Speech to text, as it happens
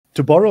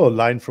To borrow a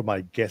line from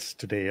my guest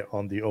today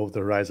on the Over the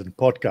Horizon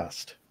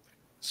podcast,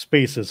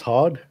 space is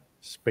hard,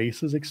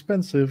 space is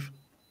expensive,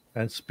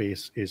 and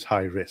space is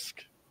high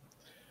risk.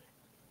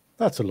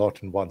 That's a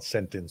lot in one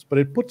sentence, but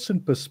it puts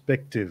in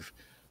perspective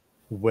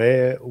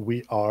where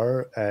we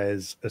are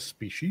as a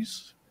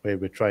species, where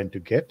we're trying to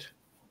get,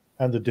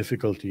 and the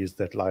difficulties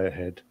that lie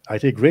ahead. I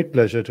take great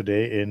pleasure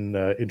today in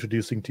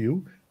introducing to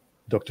you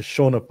Dr.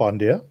 Shawna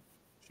Pandya.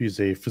 She's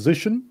a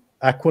physician,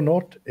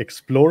 aquanaut,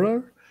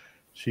 explorer.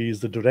 She's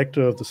the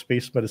director of the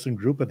Space Medicine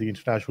Group at the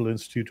International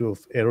Institute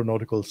of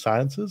Aeronautical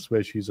Sciences,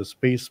 where she's a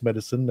space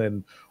medicine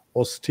and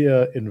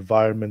austere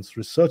environments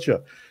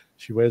researcher.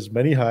 She wears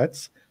many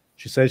hats.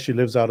 She says she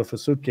lives out of a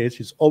suitcase.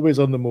 She's always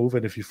on the move.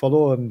 And if you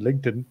follow her on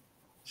LinkedIn,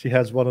 she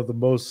has one of the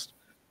most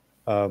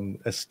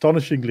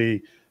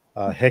astonishingly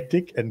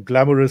hectic and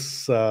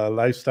glamorous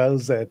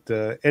lifestyles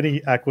that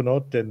any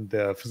aquanaut and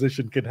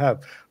physician can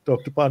have.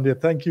 Dr. Pandya,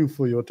 thank you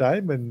for your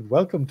time and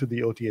welcome to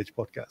the OTH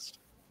podcast.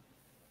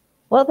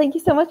 Well, thank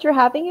you so much for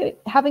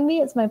having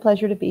me. It's my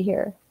pleasure to be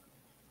here.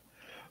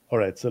 All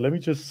right, so let me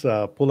just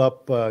pull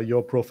up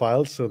your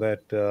profile so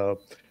that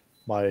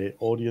my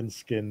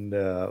audience can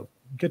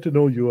get to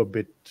know you a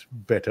bit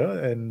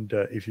better, and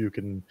if you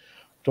can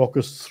talk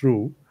us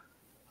through.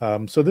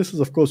 So this is,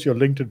 of course, your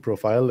LinkedIn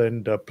profile,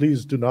 and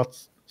please do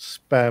not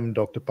spam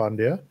Dr.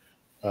 Pandya.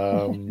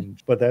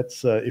 But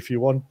that's if you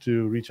want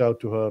to reach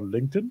out to her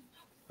LinkedIn,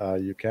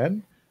 you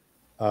can.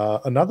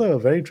 Another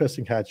very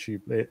interesting hat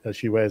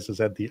she wears is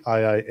at the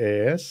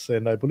IIAS,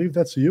 and I believe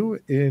that's you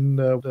in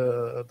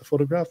the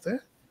photograph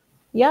there.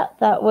 Yeah,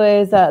 that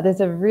was, there's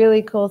a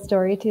really cool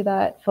story to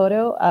that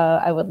photo.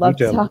 I would love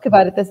to talk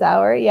about it this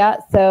hour. Yeah,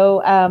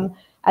 so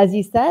as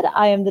you said,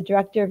 I am the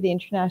director of the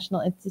International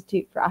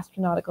Institute for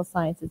Astronautical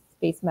Sciences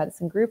Space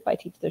Medicine Group. I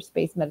teach their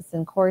space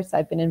medicine course.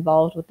 I've been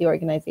involved with the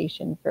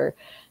organization for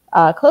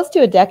close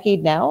to a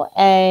decade now,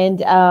 and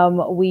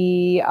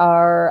we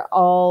are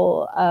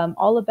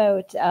all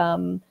about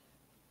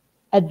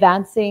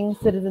advancing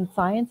citizen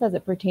science as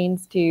it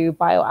pertains to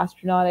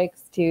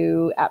bioastronautics,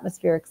 to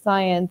atmospheric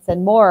science,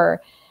 and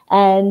more.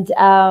 And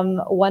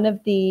one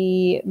of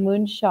the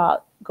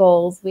moonshot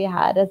goals we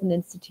had as an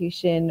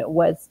institution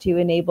was to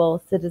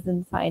enable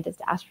citizen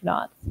scientist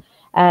astronauts.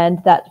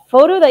 And that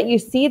photo that you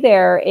see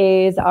there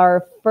is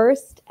our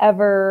first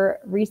ever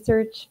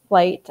research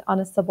flight on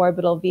a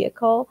suborbital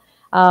vehicle,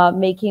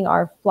 making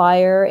our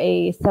flyer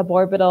a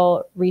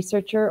suborbital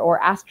researcher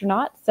or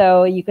astronaut.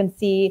 So you can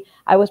see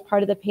I was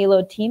part of the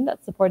payload team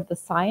that supported the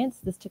science.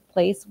 This took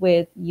place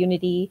with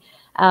Unity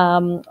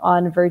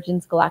on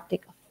Virgin's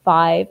Galactic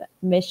 5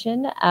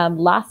 mission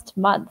last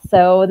month.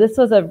 So this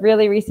was a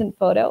really recent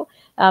photo.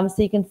 So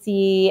you can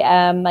see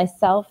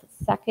myself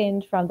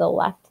second from the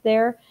left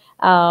there.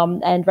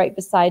 And right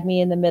beside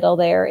me in the middle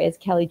there is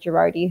Kelly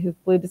Girardi, who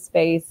flew to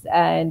space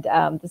and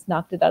just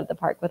knocked it out of the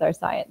park with our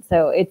science.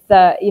 So it's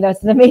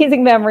it's an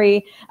amazing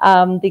memory.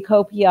 The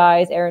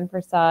co-PIs, Aaron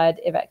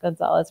Prasad, Yvette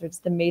Gonzalez, are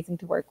just amazing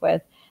to work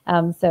with.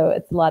 So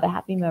it's a lot of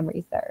happy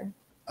memories there.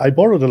 I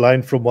borrowed a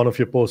line from one of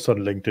your posts on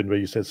LinkedIn where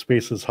you said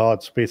space is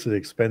hard, space is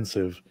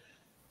expensive,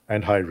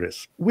 and high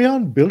risk. We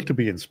aren't built to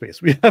be in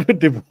space. We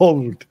haven't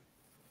evolved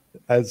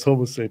as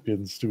Homo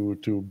sapiens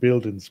to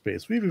build in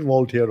space. We've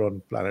evolved here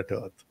on planet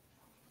Earth.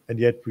 And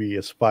yet we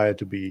aspire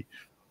to be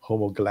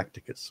Homo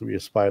Galacticus. We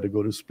aspire to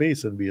go to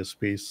space and be a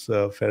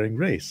space-faring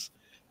race.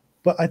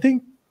 But I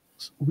think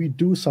we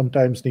do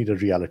sometimes need a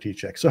reality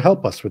check. So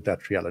help us with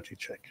that reality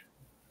check.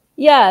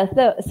 Yeah,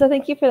 so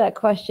thank you for that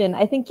question.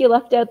 I think you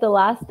left out the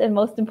last and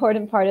most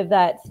important part of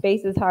that.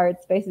 Space is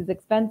hard, space is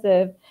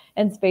expensive,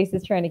 and space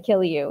is trying to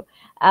kill you.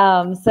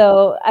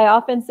 So I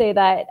often say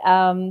that.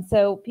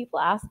 So people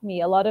ask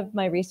me, a lot of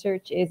my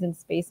research is in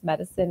space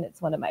medicine.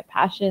 It's one of my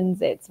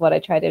passions. It's what I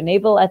try to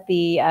enable at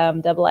the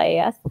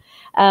IIAS.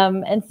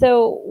 And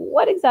so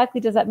what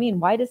exactly does that mean?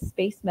 Why does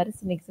space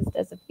medicine exist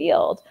as a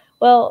field?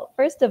 Well,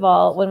 first of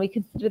all, when we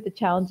consider the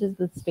challenges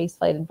of the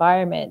spaceflight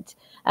environment,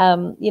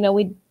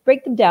 we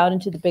break them down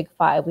into the big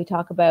five. We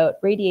talk about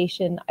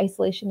radiation,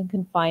 isolation and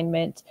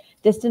confinement,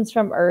 distance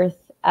from Earth,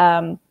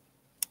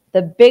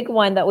 the big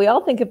one that we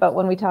all think about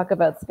when we talk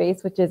about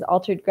space, which is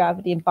altered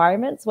gravity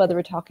environments, whether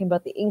we're talking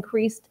about the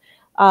increased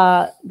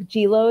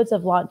G loads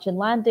of launch and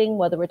landing,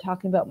 whether we're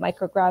talking about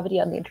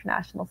microgravity on the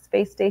International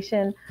Space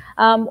Station,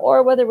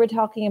 or whether we're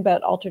talking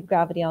about altered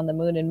gravity on the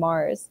Moon and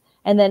Mars.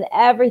 And then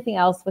everything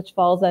else which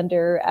falls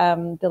under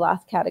the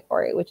last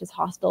category, which is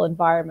hostile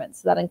environments.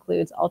 So that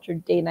includes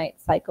altered day-night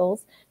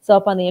cycles. So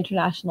up on the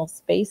International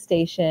Space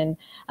Station,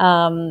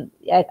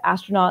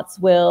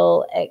 astronauts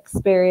will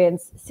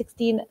experience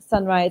 16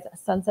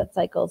 sunrise-sunset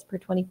cycles per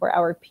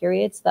 24-hour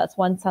period. So that's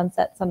one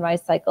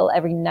sunset-sunrise cycle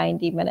every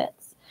 90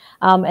 minutes.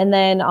 And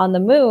then on the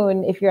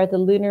Moon, if you're at the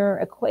lunar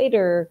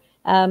equator,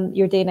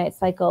 your day-night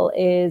cycle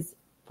is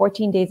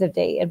 14 days of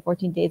day and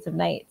 14 days of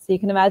night. So you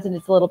can imagine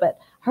it's a little bit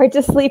hard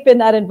to sleep in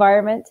that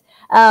environment,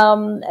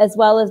 as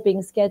well as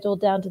being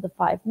scheduled down to the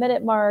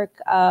 5-minute mark.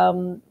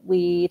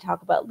 We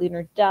talk about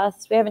lunar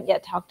dust. We haven't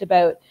yet talked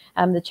about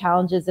the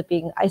challenges of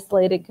being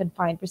isolated and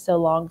confined for so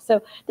long.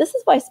 So this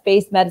is why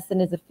space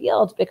medicine is a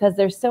field, because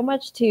there's so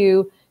much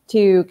to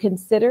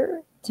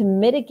consider, to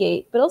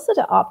mitigate, but also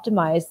to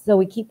optimize, so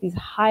we keep these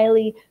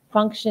highly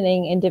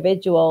functioning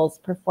individuals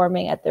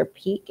performing at their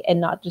peak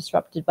and not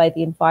disrupted by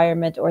the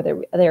environment or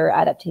their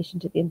adaptation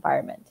to the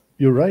environment.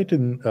 You're right,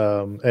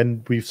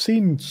 and we've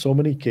seen so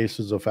many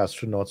cases of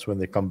astronauts when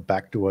they come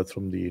back to Earth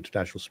from the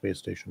International Space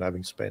Station,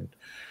 having spent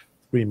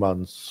 3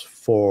 months,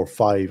 4,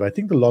 5. I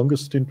think the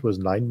longest stint was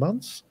 9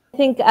 months. I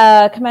think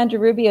Commander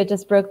Rubio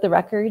just broke the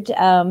record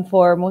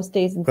for most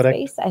days in Correct.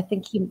 space. I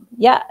think he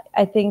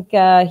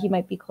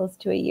might be close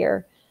to a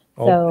year.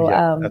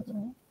 So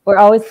we're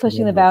always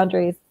pushing the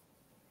boundaries.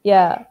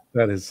 Yeah.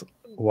 That is,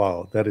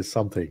 wow, that is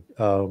something.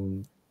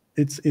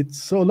 It's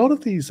so a lot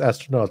of these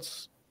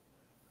astronauts,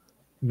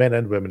 men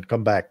and women,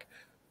 come back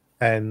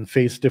and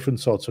face different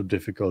sorts of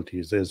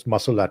difficulties. There's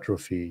muscle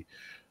atrophy,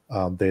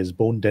 there's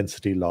bone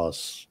density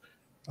loss,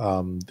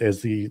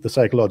 there's the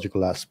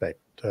psychological aspect,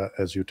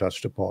 as you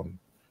touched upon.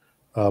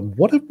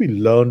 What have we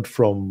learned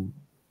from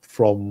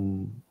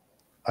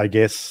I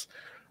guess,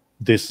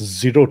 this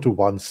 0 to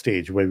 1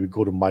 stage where we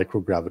go to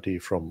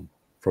microgravity from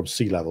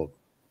sea level?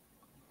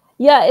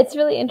 Yeah, it's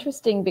really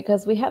interesting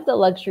because we have the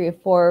luxury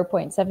of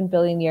 4.7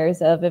 billion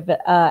years of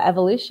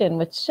evolution,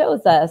 which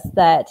shows us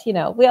that,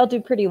 we all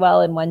do pretty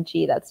well in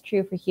 1G. That's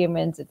true for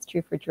humans. It's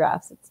true for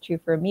giraffes. It's true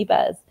for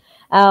amoebas.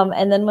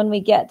 And then when we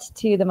get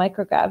to the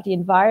microgravity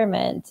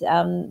environment,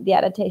 the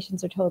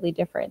adaptations are totally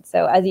different.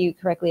 So as you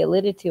correctly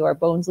alluded to, our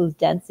bones lose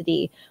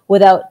density.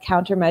 Without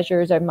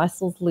countermeasures, our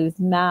muscles lose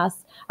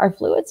mass. Our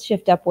fluids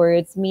shift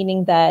upwards,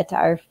 meaning that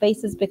our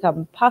faces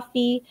become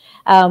puffy.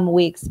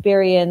 We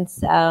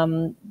experience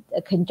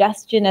a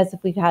congestion as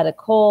if we've had a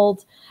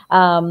cold.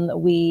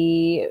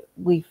 We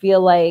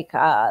feel like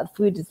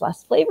food is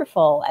less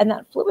flavorful. And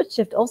that fluid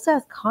shift also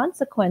has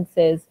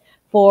consequences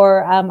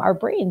for our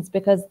brains,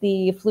 because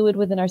the fluid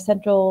within our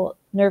central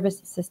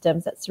nervous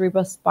systems, that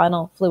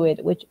cerebrospinal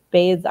fluid, which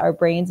bathes our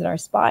brains and our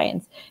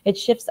spines, it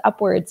shifts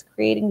upwards,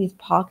 creating these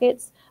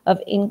pockets of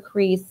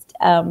increased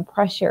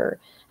pressure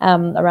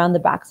around the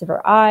backs of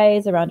our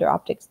eyes, around our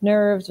optic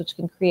nerves, which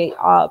can create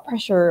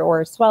pressure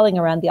or swelling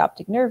around the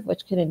optic nerve,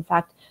 which can in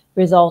fact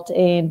result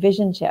in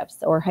vision shifts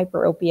or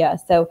hyperopia.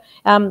 So,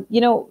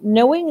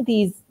 knowing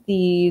these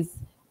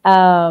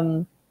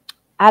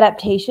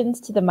adaptations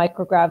to the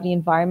microgravity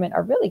environment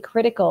are really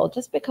critical,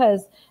 just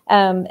because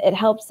it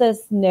helps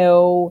us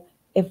know,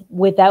 if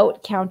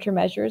without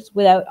countermeasures,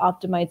 without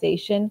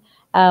optimization,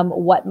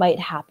 what might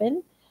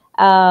happen.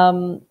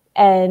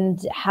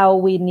 And how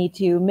we need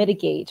to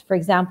mitigate. For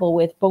example,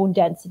 with bone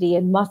density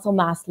and muscle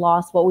mass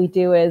loss, what we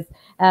do is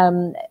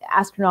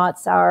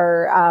astronauts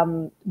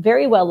are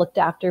very well looked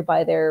after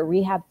by their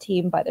rehab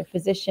team, by their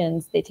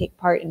physicians. They take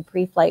part in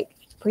pre-flight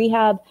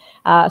prehab,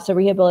 so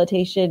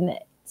rehabilitation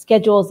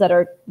schedules that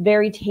are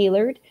very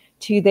tailored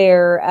to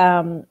the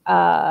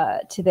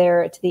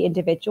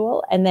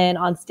individual. And then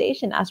on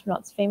station,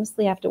 astronauts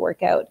famously have to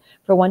work out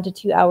for 1 to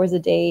 2 hours a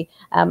day,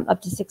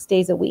 up to 6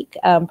 days a week,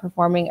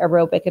 performing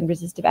aerobic and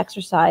resistive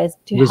exercise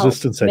to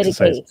Resistance help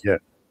mitigate. Exercise, yeah,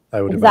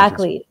 I would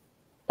exactly. Imagine so.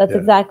 That's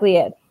exactly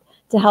it.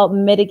 To help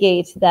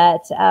mitigate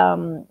that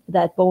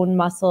that bone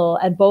muscle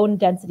and bone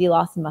density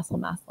loss and muscle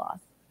mass loss.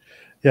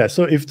 Yeah.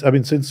 So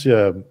since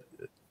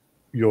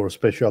your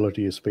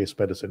specialty is space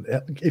medicine,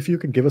 if you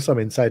can give us some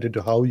insight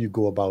into how you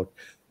go about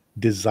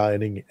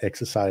designing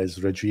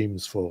exercise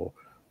regimes for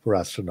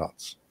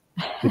astronauts,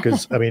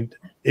 because I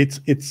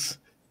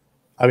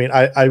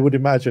would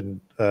imagine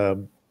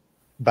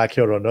back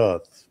here on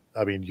Earth,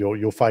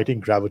 you're fighting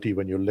gravity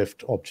when you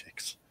lift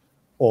objects,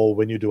 or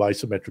when you do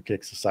isometric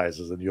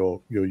exercises, and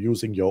you're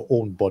using your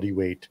own body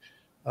weight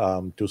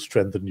to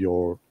strengthen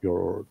your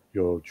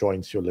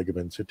joints, your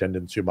ligaments, your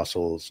tendons, your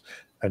muscles,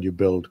 and you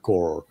build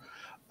core.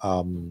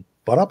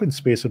 But up in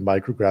space and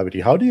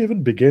microgravity, how do you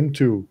even begin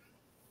to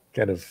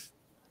kind of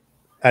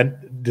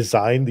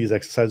design these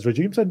exercise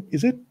regimes? And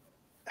is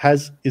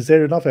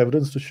there enough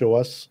evidence to show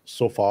us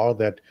so far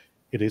that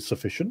it is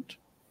sufficient?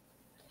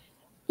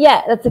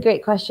 Yeah, that's a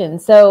great question.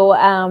 So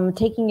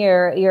taking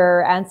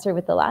your answer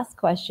with the last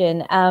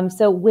question,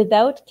 so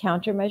without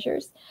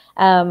countermeasures,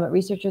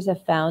 researchers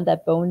have found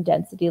that bone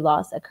density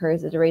loss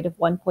occurs at a rate of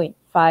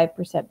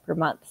 1.5% per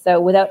month.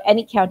 So without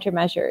any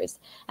countermeasures,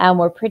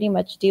 we're pretty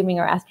much dooming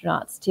our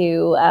astronauts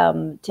to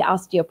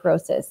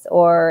osteoporosis,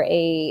 or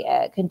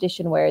a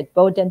condition where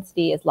bone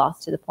density is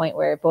lost to the point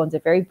where bones are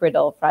very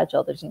brittle,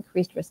 fragile. There's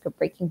increased risk of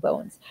breaking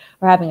bones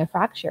or having a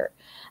fracture.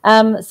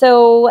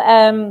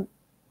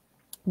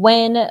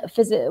 When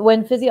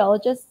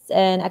physiologists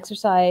and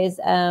exercise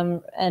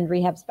and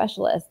rehab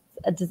specialists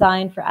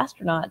design for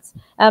astronauts,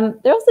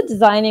 they're also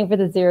designing for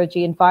the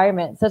 0G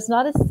environment. So it's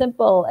not as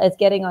simple as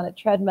getting on a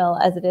treadmill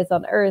as it is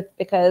on Earth,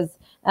 because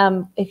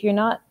if you're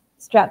not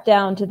strapped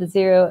down to the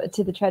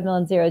treadmill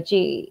in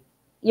 0G,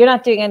 you're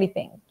not doing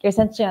anything. You're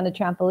essentially on a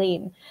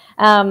trampoline.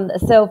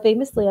 So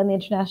famously on the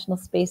International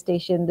Space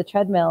Station, the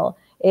treadmill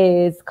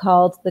is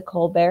called the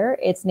Colbert.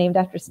 It's named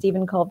after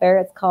Stephen Colbert.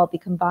 It's called the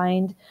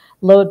Combined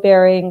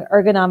Load-Bearing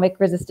Ergonomic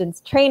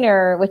Resistance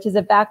Trainer, which is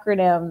a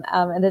backronym.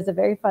 And there's a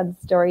very fun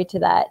story to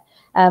that.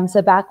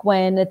 So back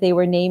when they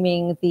were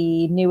naming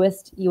the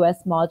newest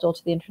US module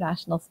to the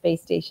International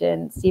Space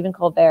Station, Stephen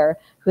Colbert,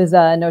 who's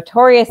a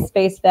notorious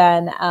space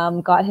fan,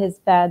 got his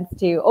fans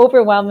to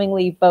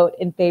overwhelmingly vote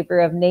in favor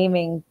of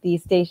naming the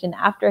station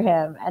after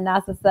him. And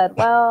NASA said,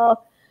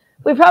 well,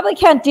 we probably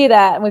can't do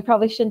that, and we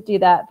probably shouldn't do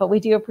that, but we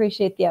do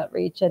appreciate the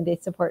outreach and the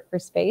support for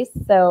space.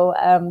 So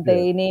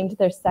they named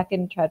their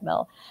second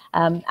treadmill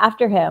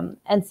after him.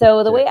 And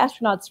so the way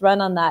astronauts run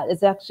on that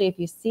is actually, if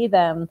you see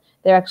them,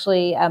 they're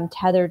actually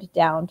tethered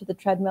down to the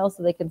treadmill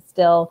so they can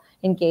still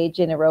engage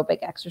in aerobic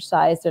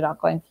exercise. They're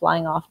not going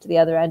flying off to the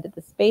other end of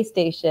the space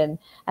station.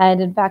 And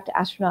in fact,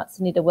 astronaut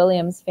Sunita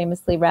Williams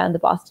famously ran the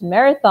Boston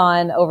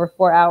Marathon over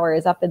 4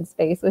 hours up in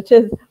space, which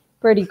is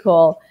pretty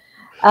cool.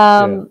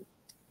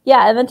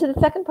 Yeah, and then to the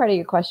second part of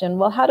your question,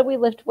 well, how do we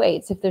lift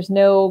weights if there's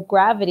no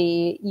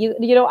gravity? You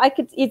know, I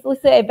could easily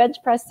say I bench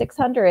press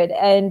 600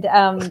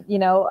 and, you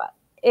know,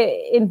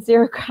 in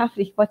zero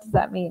gravity. What does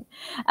that mean?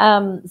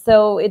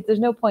 So there's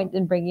no point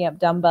in bringing up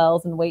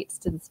dumbbells and weights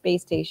to the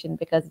space station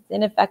because it's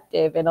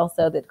ineffective, and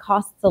also that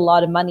costs a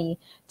lot of money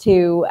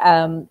to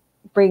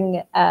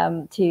bring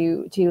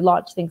to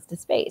launch things to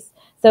space.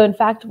 So in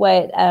fact,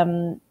 what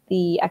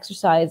the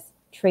exercise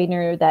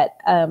trainer that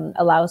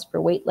allows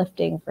for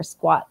weightlifting, for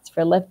squats,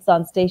 for lifts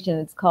on station,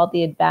 it's called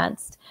the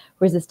Advanced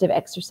Resistive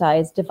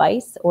Exercise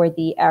Device, or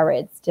the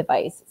ARIDS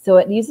device. So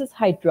it uses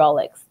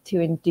hydraulics to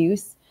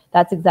induce,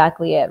 that's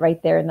exactly it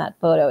right there in that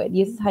photo. It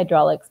uses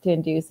hydraulics to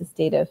induce a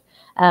state of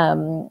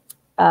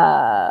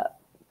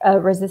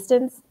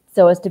resistance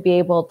so as to be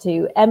able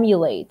to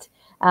emulate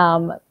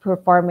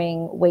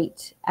performing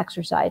weight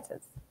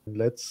exercises.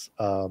 Let's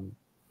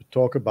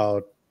talk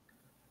about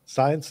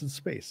science in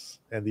space.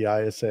 And the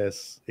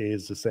ISS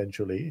is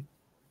essentially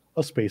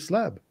a space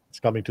lab.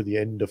 It's coming to the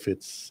end of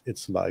its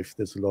life.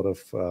 There's a lot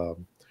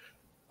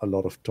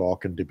of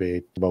talk and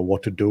debate about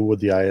what to do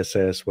with the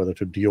ISS, whether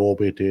to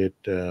deorbit it,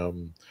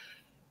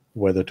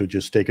 whether to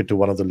just take it to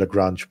one of the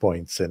Lagrange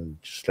points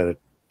and just let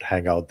it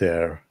hang out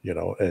there, you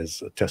know,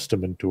 as a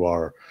testament to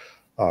our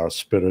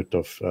spirit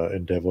of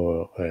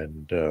endeavor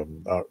and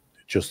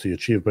just the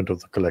achievement of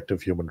the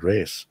collective human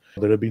race.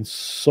 There have been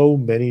so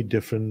many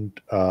different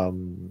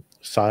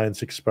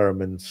science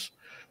experiments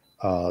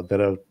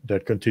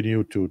that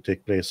continue to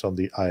take place on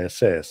the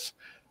ISS.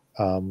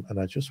 And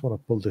I just want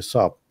to pull this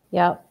up.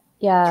 Yeah.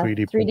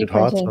 3D printed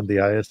hearts on the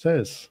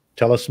ISS.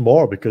 Tell us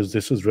more, because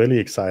this is really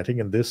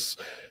exciting, and this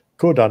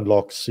could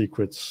unlock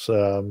secrets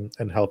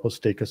and help us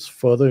take us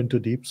further into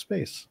deep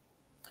space.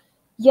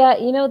 Yeah,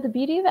 you know, the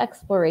beauty of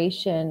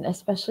exploration,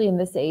 especially in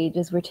this age,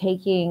 is we're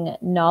taking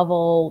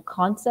novel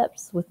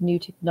concepts with new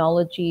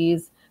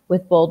technologies,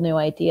 with bold new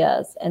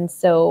ideas. And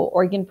so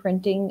organ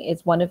printing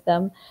is one of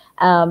them.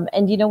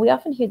 And, you know, we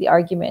often hear the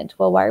argument,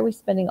 well, why are we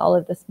spending all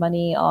of this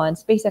money on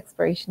space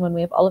exploration when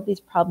we have all of these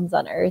problems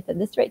on Earth?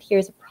 And this right here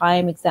is a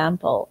prime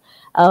example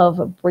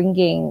of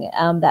bringing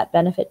that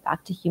benefit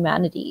back to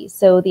humanity.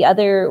 So the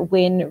other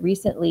win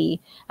recently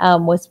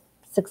was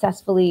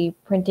successfully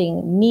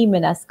printing knee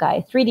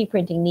menisci, 3D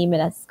printing knee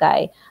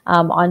menisci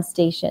on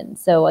station.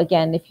 So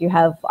again, if you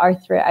have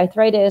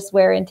arthritis,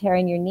 wear and tear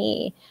in your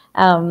knee,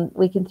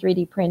 we can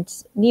 3D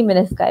print knee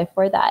menisci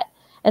for that.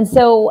 And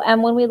so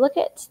when we look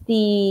at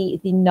the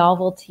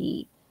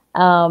novelty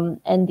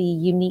and the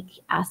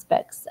unique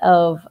aspects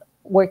of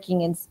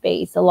working in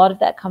space, a lot of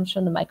that comes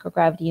from the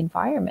microgravity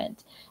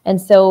environment.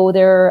 And so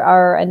there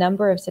are a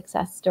number of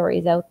success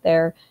stories out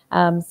there.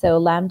 So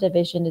Lambda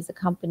Vision is a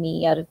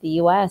company out of the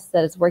US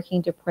that is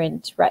working to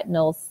print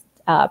retinal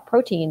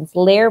proteins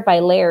layer by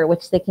layer,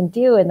 which they can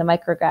do in the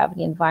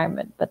microgravity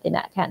environment, but they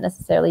can't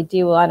necessarily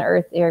do on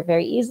Earth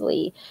very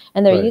easily.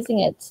 And they're using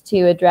it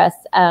to address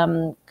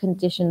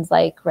conditions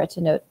like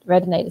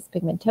retinitis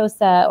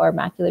pigmentosa or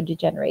macular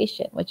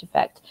degeneration, which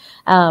affect,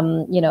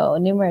 you know,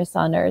 numerous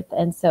on Earth.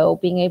 And so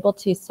being able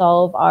to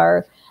solve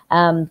our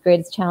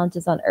greatest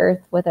challenges on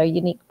Earth with our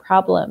unique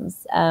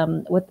problems,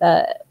 with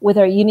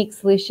our unique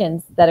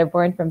solutions that are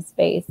born from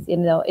space, you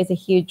know, is a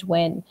huge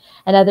win.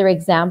 Another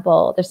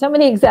example, there's so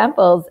many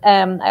examples.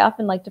 I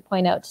often like to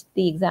point out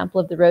the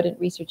example of the Rodent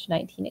Research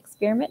 19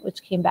 experiment,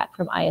 which came back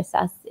from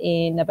ISS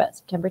in about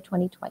September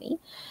 2020.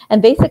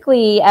 And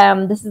basically,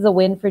 this is a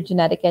win for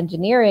genetic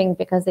engineering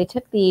because they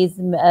took these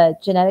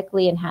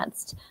genetically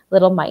enhanced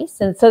little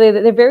mice. And so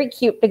they're very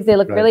cute because they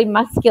look really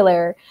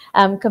muscular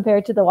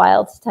compared to the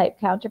wild type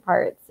counterparts.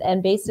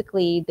 And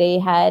basically, they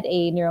had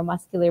a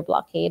neuromuscular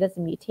blockade as a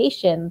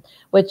mutation,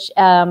 which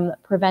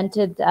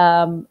prevented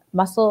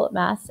muscle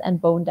mass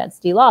and bone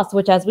density loss,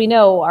 which, as we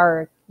know,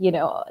 are, you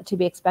know, to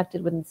be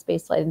expected within the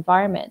spaceflight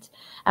environment.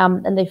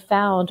 And they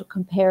found,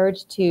 compared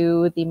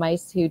to the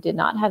mice who did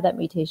not have that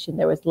mutation,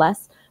 there was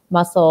less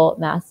muscle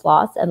mass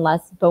loss and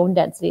less bone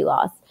density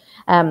loss.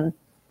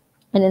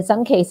 and in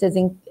some cases,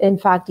 in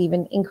fact,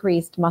 even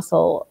increased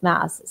muscle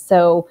mass.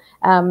 So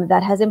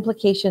that has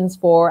implications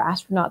for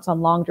astronauts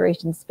on long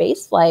duration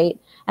space flight.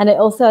 And it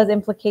also has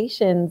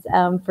implications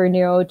for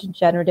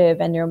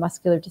neurodegenerative and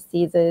neuromuscular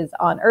diseases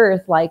on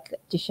Earth, like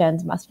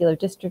Duchenne's muscular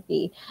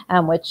dystrophy,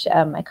 which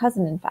my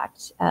cousin, in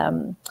fact,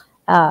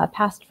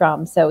 passed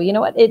from. So, you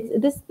know what,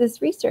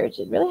 this research,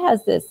 it really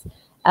has this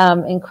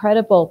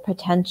incredible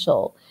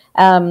potential.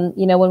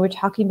 You know, when we're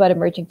talking about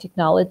emerging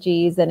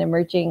technologies and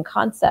emerging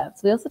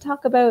concepts, we also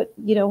talk about,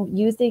 you know,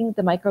 using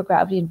the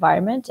microgravity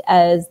environment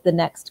as the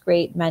next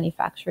great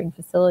manufacturing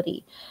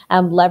facility,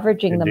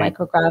 leveraging the Indeed.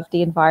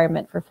 microgravity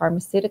environment for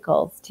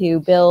pharmaceuticals to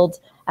build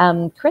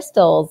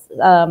crystals,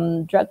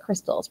 drug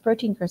crystals,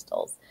 protein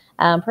crystals,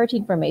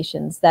 protein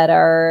formations that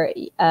are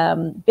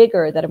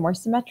bigger, that are more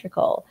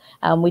symmetrical.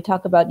 We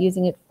talk about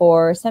using it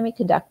for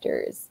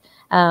semiconductors,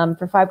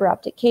 for fiber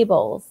optic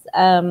cables,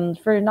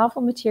 for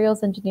novel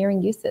materials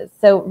engineering uses.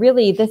 So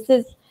really, this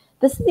is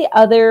the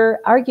other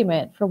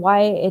argument for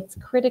why it's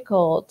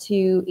critical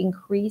to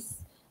increase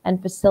and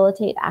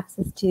facilitate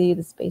access to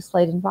the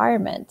spaceflight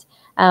environment.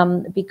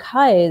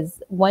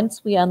 Because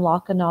once we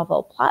unlock a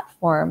novel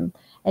platform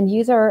and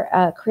use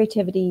our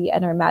creativity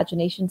and our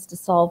imaginations to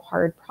solve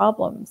hard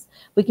problems,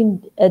 we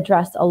can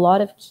address a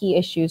lot of key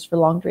issues for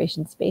long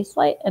duration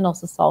spaceflight and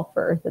also solve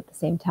for Earth at the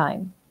same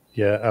time.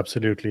 Yeah,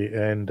 absolutely.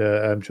 And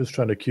I'm just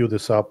trying to cue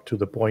this up to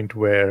the point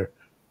where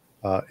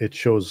it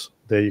shows,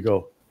 there you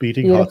go,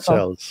 beating heart Beautiful.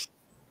 cells.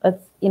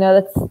 That's, you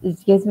know,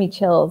 it gives me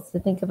chills to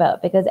think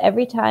about, because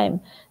every time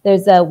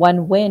there's a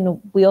one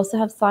win, we also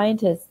have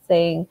scientists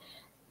saying,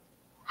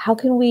 how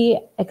can we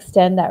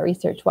extend that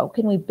research? What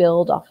can we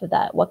build off of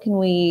that? What can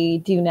we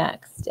do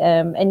next?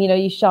 And you know,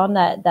 you showed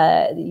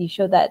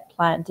that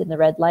plant in the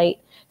red light.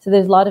 So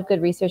there's a lot of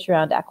good research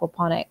around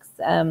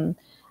aquaponics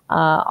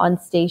on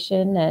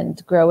station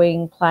and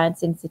growing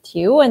plants in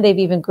situ, and they've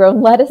even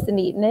grown lettuce and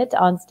eaten it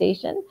on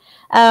station.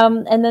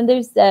 And then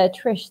there's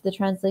TRISH, the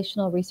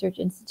Translational Research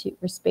Institute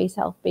for Space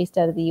Health, based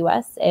out of the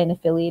US and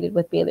affiliated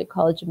with Baylor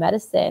College of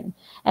Medicine.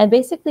 And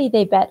basically,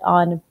 they bet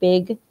on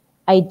big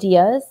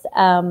ideas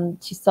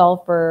to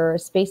solve for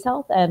space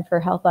health and for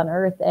health on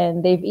Earth.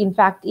 And they've, in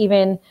fact,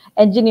 even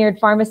engineered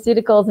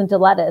pharmaceuticals into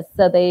lettuce.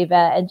 So they've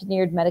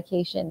engineered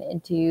medication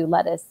into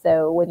lettuce.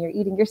 So when you're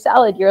eating your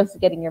salad, you're also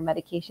getting your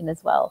medication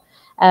as well.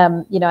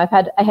 You know,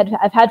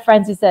 I've had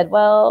friends who said,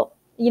 well,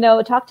 you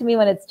know, talk to me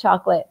when it's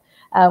chocolate.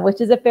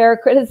 Which is a fair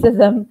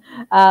criticism,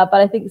 but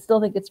I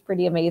still think it's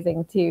pretty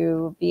amazing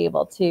to be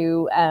able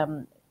to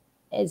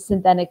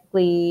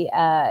synthetically,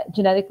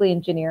 genetically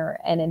engineer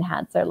and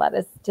enhance our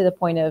lettuce to the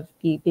point of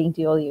being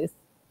dual use.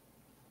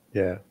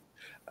 Yeah.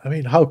 I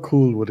mean, how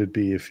cool would it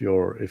be if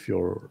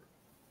your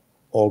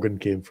organ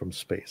came from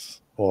space,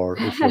 or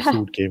if your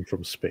food came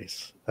from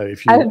space? I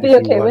would be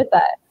okay with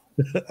that.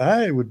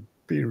 I would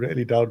be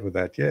really down with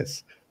that.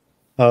 Yes.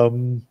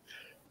 Um,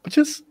 but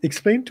just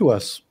explain to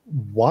us,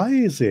 why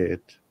is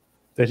it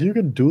that you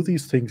can do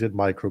these things in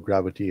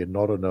microgravity and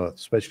not on Earth,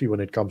 especially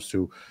when it comes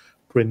to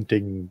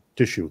printing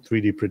tissue,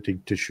 3D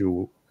printing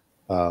tissue,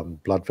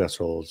 blood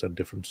vessels, and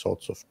different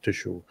sorts of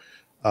tissue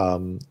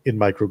in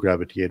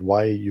microgravity, and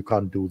why you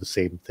can't do the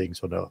same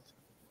things on Earth?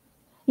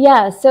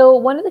 Yeah, so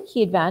one of the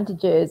key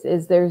advantages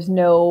is there's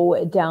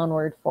no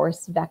downward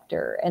force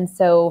vector. And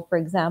so, for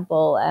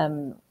example,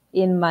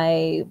 in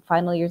my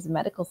final years of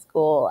medical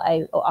school,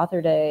 I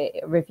authored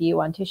a review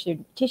on tissue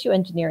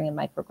engineering and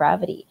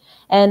microgravity.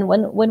 And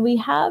when we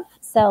have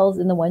cells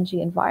in the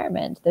 1G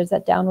environment, there's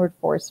that downward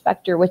force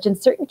vector, which in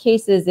certain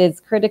cases is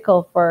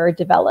critical for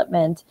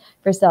development,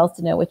 for cells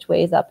to know which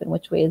way is up and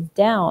which way is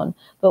down.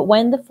 But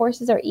when the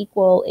forces are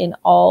equal in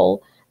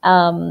all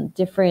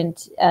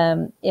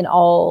in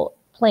all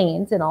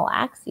planes, in all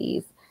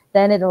axes,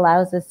 then it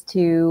allows us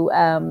to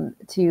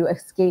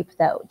escape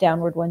that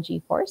downward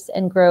 1G force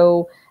and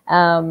grow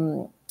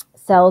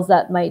cells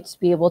that might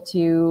be able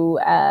to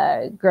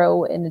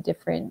grow in a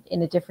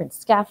different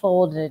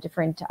scaffold, in a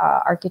different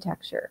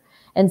architecture.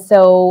 And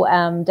so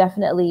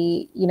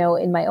definitely, you know,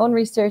 in my own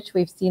research,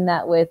 we've seen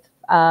that with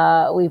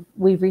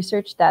we've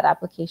researched that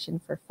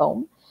application for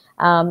foam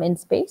in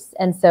space.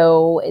 And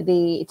so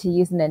to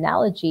use an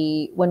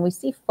analogy, when we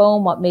see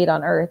foam made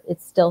on Earth,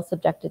 it's still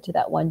subjected to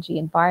that 1G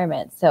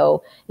environment.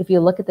 So if you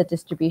look at the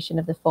distribution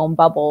of the foam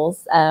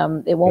bubbles,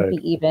 it won't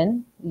Right. be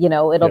even. You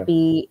know,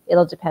 Yeah.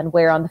 it'll depend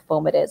where on the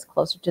foam it is,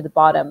 closer to the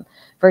bottom.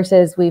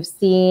 Versus we've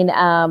seen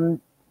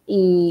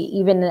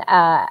even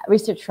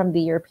research from the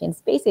European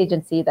Space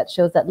Agency that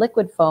shows that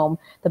liquid foam,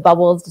 the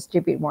bubbles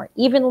distribute more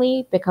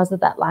evenly because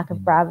of that lack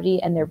of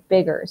gravity, and they're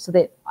bigger. So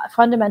that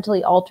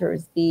fundamentally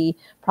alters the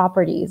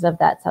properties of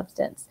that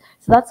substance.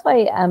 So that's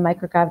why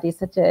microgravity is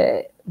such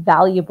a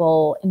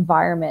valuable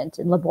environment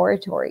and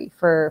laboratory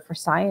for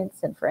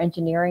science and for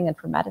engineering and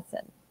for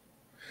medicine.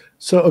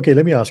 So, okay,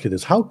 let me ask you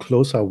this. How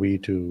close are we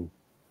to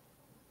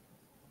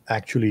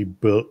actually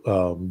build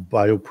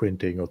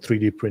bioprinting or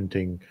 3D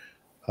printing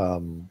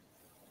um,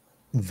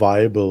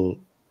 viable,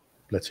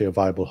 let's say a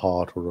viable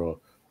heart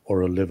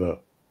or a liver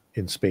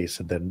in space,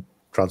 and then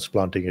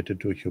transplanting it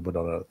into a human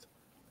on Earth?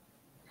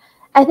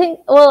 I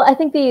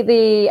think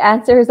the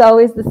answer is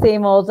always the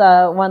same old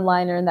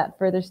one-liner, and that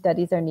further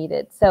studies are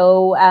needed.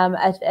 So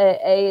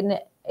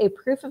a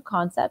proof of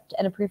concept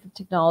and a proof of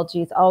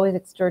technology is always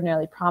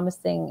extraordinarily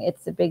promising.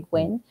 It's a big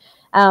win.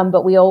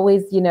 But we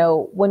always,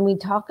 when we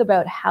talk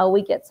about how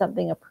we get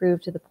something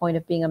approved to the point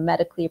of being a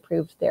medically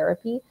approved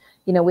therapy,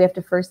 we have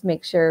to first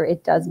make sure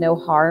it does no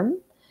harm,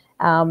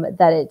 so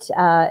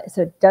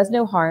it does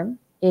no harm.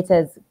 It's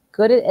as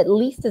good, at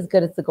least as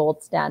good as the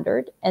gold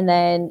standard. And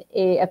then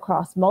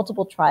across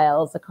multiple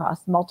trials,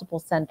 across multiple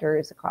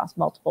centers, across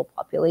multiple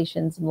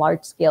populations,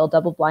 large scale,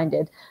 double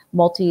blinded,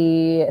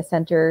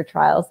 multi-center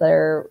trials that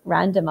are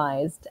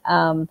randomized,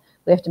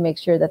 we have to make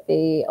sure that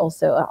they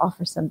also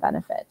offer some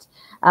benefit.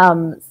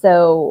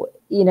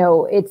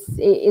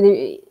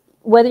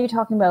 Whether you're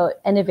talking about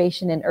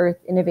innovation in Earth,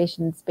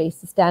 innovation in space,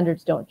 the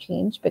standards don't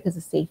change because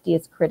the safety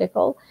is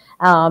critical.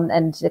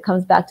 And it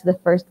comes back to the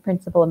first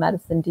principle of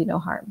medicine: do no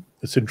harm.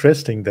 It's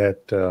interesting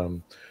that the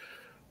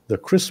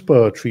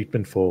CRISPR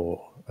treatment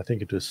for, I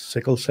think it was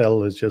sickle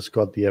cell, has just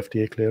got the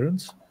FDA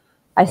clearance.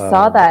 I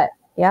saw that.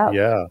 Yeah.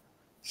 Yeah.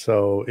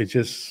 So it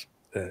just,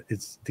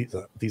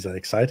 these are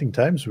exciting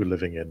times we're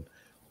living in.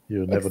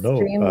 You never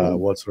know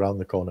what's around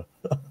the corner.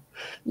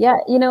 Yeah,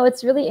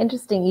 it's really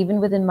interesting, even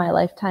within my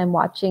lifetime,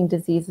 watching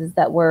diseases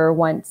that were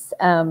once,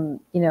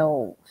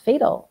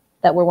 fatal,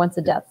 that were once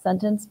a death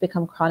sentence,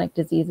 become chronic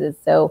diseases.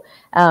 So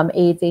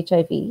AIDS,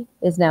 HIV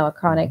is now a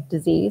chronic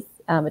disease.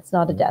 It's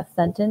not a death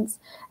sentence.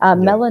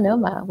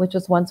 Melanoma, which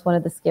was once one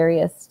of the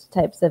scariest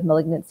types of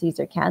malignancies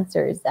or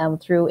cancers,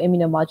 through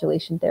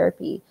immunomodulation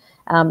therapy,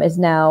 is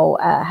now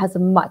has a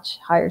much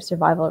higher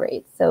survival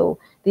rate. So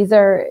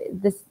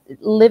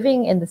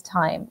living in this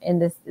time, in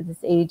this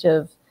age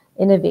of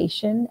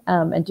innovation,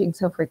 and doing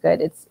so for good,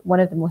 it's one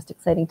of the most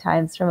exciting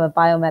times from a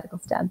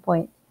biomedical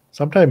standpoint.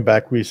 Sometime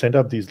back, we sent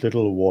up these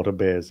little water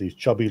bears, these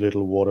chubby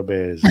little water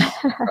bears,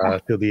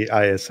 to the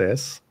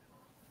ISS,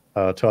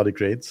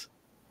 tardigrades.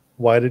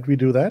 Why did we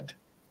do that?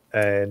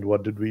 And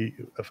what are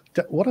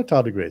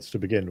tardigrades to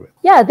begin with?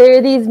 Yeah, they're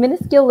these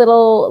minuscule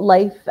little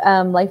life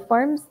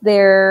forms.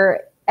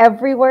 They're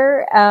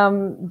everywhere.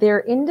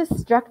 They're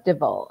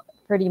indestructible,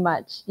 pretty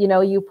much.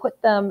 You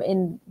put them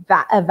in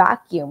a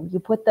vacuum, you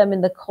put them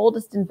in the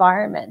coldest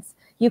environments,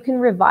 you can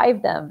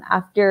revive them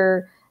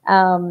after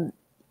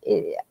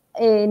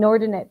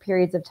inordinate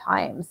periods of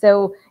time.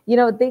 So,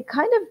 they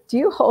kind of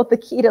do hold the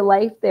key to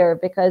life there,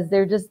 because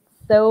they're just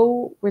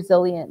so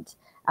resilient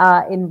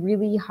in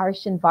really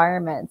harsh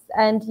environments.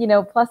 And,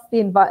 plus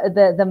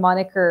the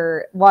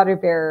moniker water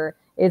bear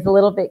is a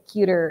little bit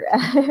cuter.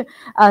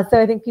 So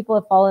I think people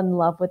have fallen in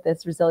love with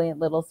this resilient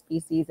little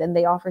species, and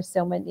they offer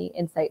so many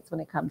insights when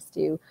it comes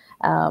to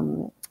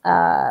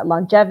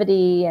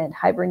longevity and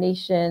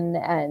hibernation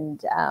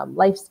and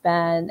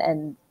lifespan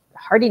and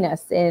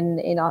hardiness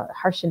in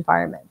harsh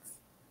environments.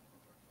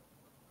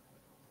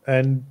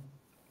 And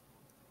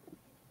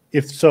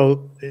if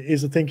so,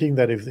 is the thinking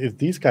that if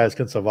these guys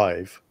can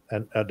survive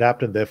and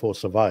adapt and therefore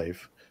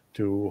survive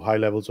to high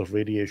levels of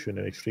radiation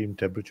and extreme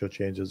temperature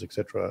changes,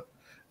 etc.,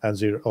 and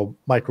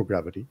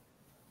microgravity,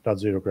 not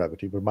zero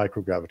gravity, but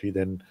microgravity,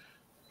 then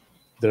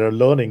there are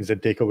learnings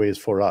and takeaways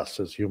for us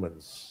as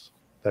humans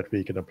that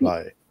we can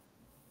apply.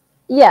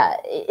 Yeah,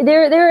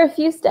 there are a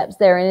few steps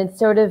there, and it's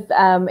sort of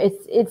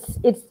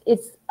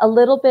it's a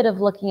little bit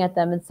of looking at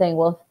them and saying,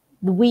 well,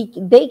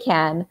 they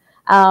can.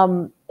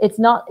 It's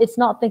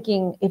not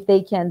thinking if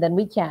they can, then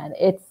we can.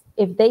 It's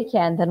if they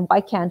can, then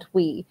why can't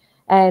we?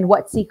 And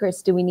what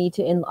secrets do we need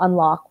to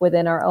unlock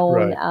within our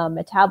own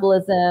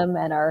metabolism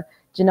and our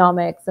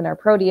genomics and our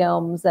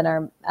proteomes and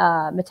our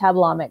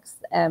metabolomics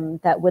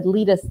that would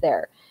lead us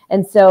there?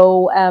 And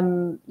so,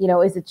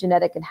 is it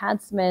genetic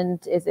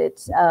enhancement? Is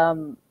it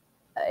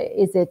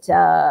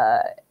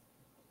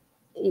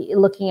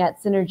looking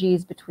at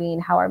synergies between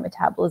how our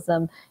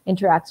metabolism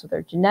interacts with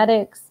our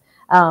genetics?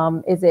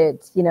 Is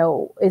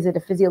it a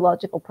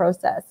physiological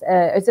process?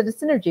 Is it a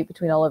synergy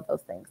between all of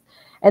those things?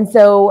 And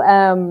so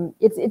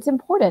it's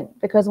important,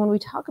 because when we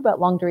talk about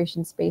long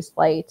duration space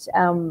flight,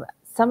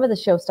 some of the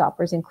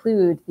showstoppers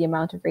include the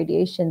amount of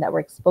radiation that we're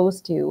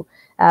exposed to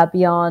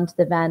beyond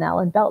the Van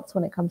Allen belts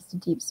when it comes to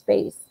deep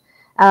space.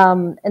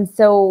 And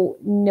so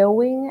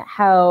knowing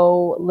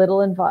how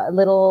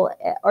little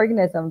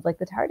organisms like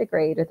the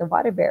tardigrade or the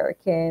water bear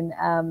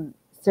can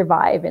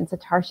survive in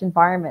such harsh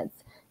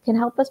environments can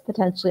help us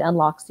potentially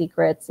unlock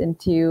secrets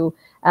into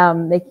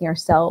making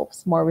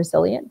ourselves more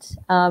resilient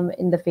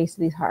in the face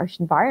of these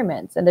harsh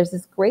environments. And there's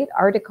this great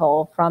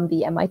article from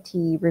the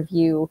MIT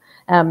review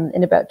from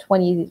about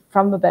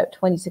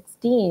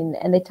 2016,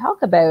 and they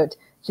talk about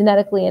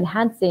genetically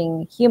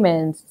enhancing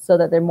humans so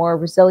that they're more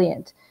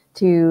resilient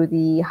to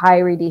the high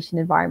radiation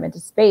environment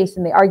of space.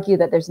 And they argue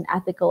that there's an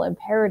ethical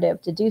imperative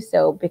to do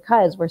so,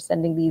 because we're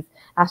sending these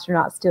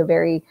astronauts to a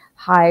very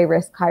high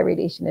risk, high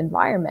radiation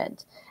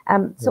environment.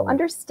 So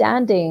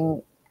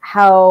understanding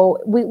how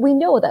we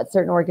know that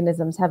certain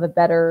organisms have a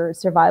better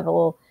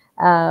survival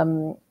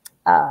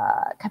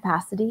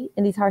capacity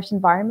in these harsh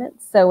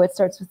environments. So it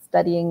starts with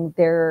studying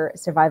their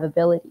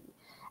survivability.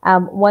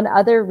 One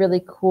other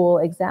really cool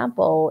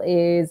example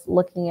is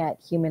looking at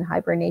human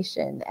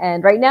hibernation.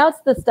 And right now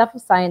it's the stuff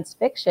of science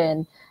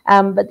fiction,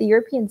 but the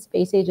European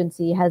Space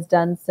Agency has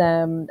done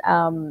some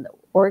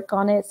work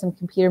on it, some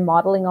computer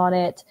modeling on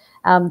it.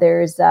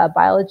 There's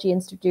biology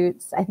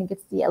institutes, I think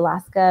it's the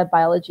Alaska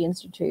Biology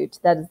Institute,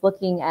 that is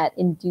looking at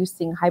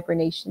inducing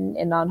hibernation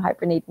in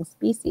non-hibernating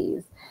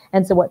species.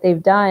 And so what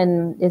they've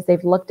done is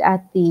they've looked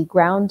at the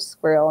ground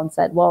squirrel and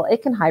said, well,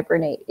 it can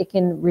hibernate. It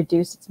can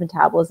reduce its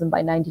metabolism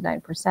by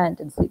 99%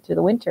 and sleep through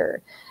the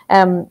winter.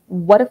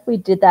 What if we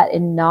did that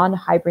in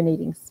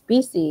non-hibernating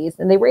species?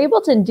 And they were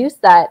able to induce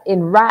that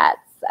in rats,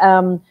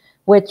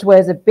 which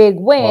was a big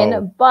win,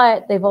 wow.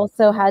 But they've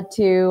also had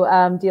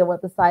to deal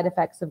with the side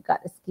effects of gut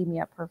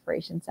ischemia,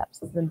 perforation,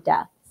 sepsis, and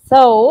death.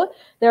 So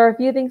there are a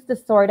few things to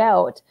sort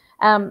out.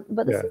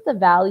 But this is the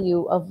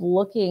value of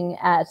looking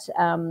at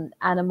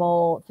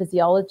animal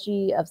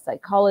physiology, of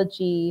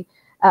psychology,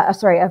 of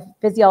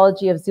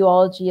physiology, of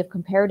zoology, of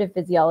comparative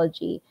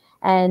physiology,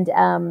 and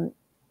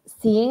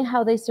seeing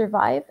how they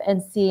survive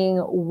and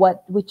seeing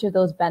which of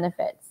those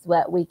benefits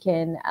that we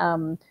can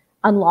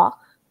unlock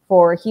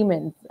for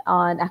humans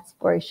on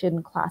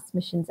exploration class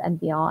missions and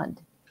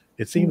beyond.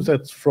 It seems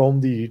that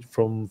from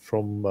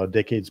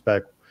decades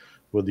back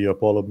with the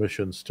Apollo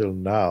missions till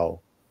now,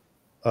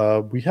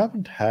 we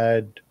haven't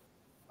had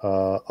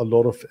a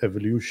lot of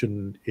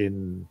evolution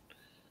in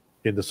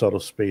the sort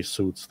of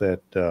spacesuits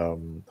that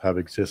have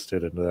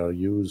existed and are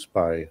used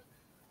by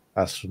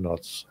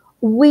astronauts.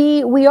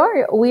 We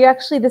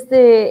actually, this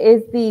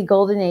is the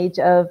golden age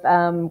of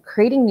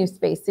creating new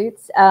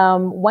spacesuits.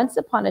 Once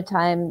upon a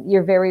time,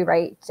 you're very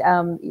right.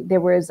 There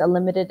was a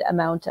limited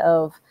amount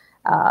of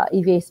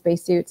EVA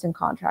spacesuits and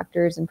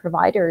contractors and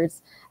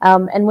providers.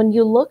 And when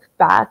you look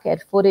back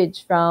at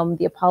footage from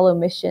the Apollo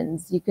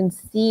missions, you can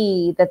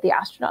see that the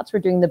astronauts were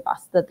doing the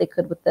best that they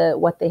could with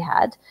what they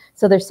had.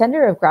 So their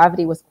center of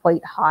gravity was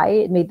quite high.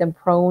 It made them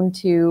prone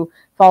to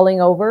falling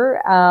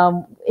over,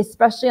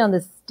 especially on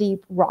this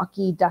steep,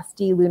 rocky,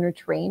 dusty lunar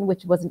terrain,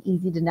 which wasn't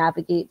easy to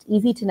navigate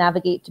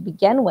to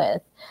begin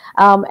with.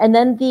 And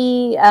then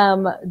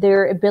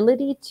their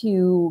ability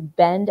to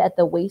bend at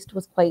the waist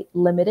was quite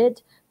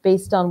limited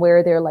based on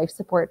where their life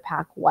support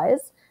pack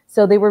was.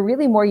 So they were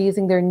really more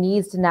using their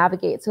knees to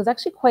navigate. So it's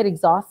actually quite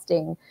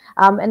exhausting.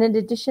 And in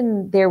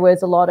addition, there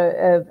was a lot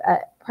of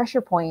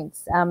pressure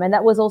points. And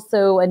that was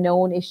also a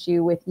known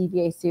issue with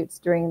EVA suits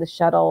during the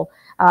shuttle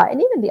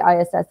and even the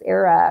ISS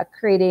era,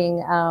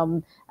 creating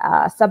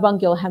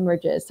subungual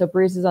hemorrhages, so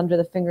bruises under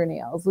the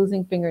fingernails,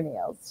 losing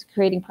fingernails,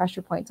 creating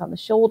pressure points on the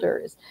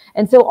shoulders.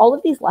 And so all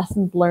of these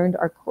lessons learned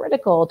are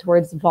critical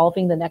towards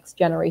evolving the next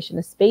generation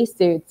of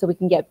spacesuits so we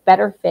can get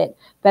better fit,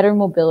 better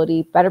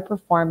mobility, better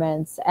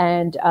performance,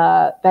 and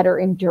better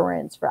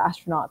endurance for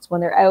astronauts when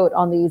they're out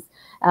on these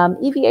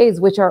EVAs,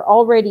 which are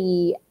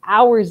already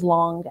hours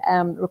long,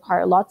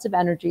 require lots of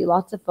energy,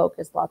 lots of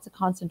focus, lots of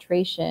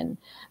concentration,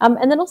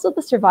 and then also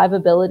the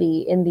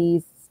survivability in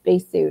these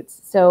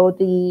spacesuits. So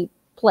the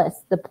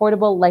PLIS, the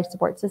portable life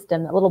support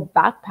system, that little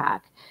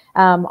backpack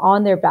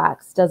on their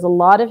backs, does a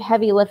lot of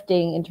heavy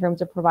lifting in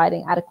terms of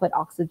providing adequate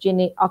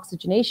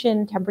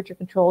oxygenation, temperature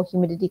control,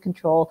 humidity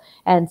control,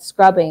 and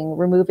scrubbing,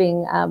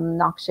 removing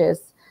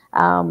noxious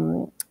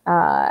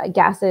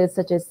gases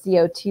such as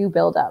CO2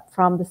 buildup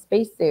from the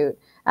spacesuit.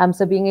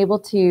 So being able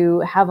to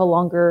have a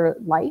longer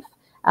life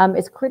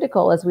is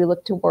critical as we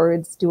look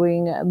towards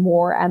doing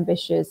more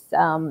ambitious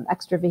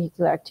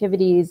extravehicular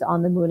activities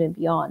on the moon and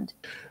beyond.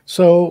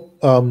 So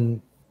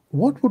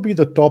what would be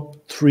the top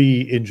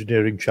 3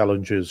 engineering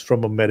challenges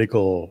from a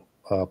medical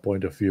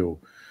point of view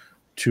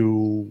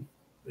to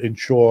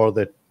ensure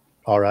that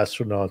our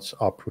astronauts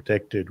are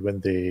protected when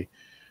they,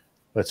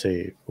 let's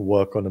say,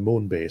 work on a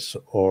moon base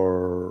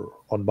or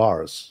on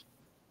Mars?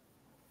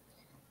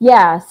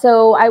 Yeah,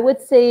 so I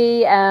would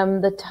say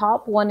the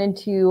top 1 and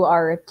 2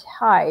 are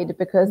tied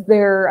because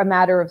they're a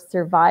matter of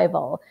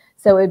survival.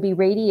 So it'd be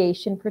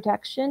radiation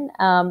protection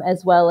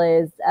as well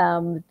as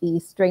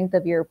the strength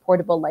of your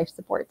portable life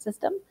support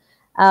system.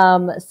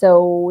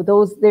 So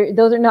those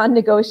are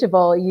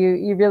non-negotiable.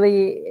 You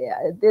really,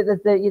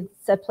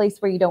 it's a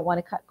place where you don't want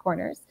to cut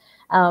corners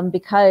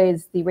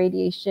because the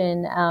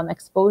radiation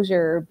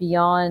exposure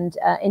beyond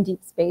in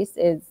deep space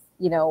is,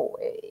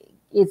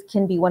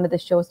 can be one of the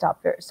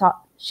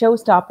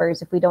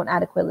showstoppers if we don't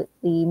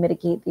adequately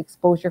mitigate the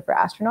exposure for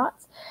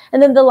astronauts.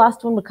 And then the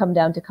last one would come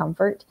down to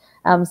comfort.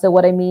 So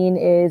what I mean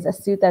is a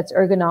suit that's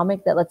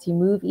ergonomic, that lets you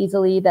move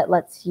easily, that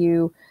lets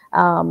you,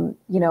 move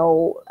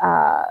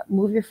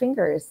your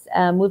fingers,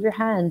 move your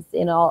hands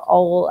in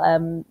all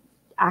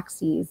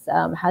axes,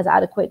 has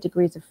adequate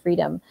degrees of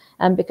freedom,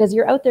 because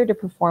you're out there to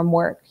perform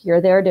work.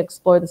 You're there to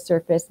explore the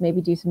surface,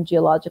 maybe do some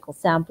geological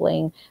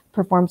sampling,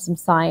 perform some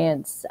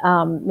science,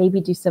 maybe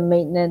do some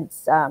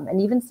maintenance, and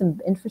even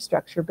some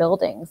infrastructure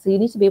building. So you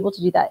need to be able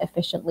to do that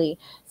efficiently.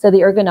 So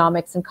the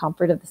ergonomics and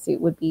comfort of the suit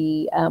would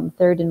be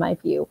third in my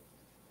view.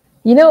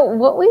 You know,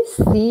 what we've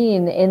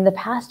seen in the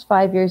past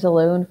 5 years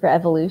alone for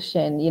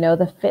evolution,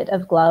 the fit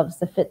of gloves,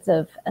 the fits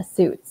of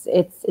suits,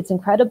 it's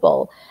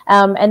incredible.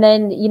 And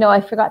then,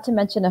 I forgot to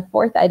mention a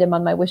fourth item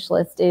on my wish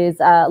list is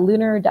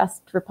lunar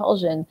dust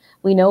repulsion.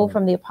 We know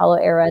from the Apollo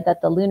era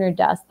that the lunar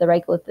dust, the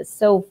regolith, is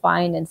so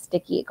fine and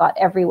sticky. It got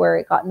everywhere.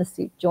 It got in the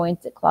suit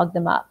joints. It clogged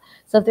them up.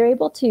 So if they're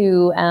able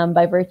to,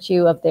 by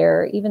virtue of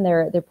their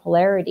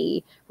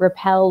polarity,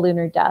 repel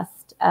lunar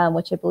dust,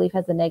 which I believe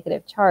has a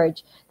negative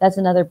charge, that's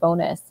another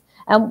bonus.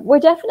 We're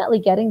definitely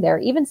getting there.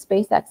 Even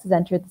SpaceX has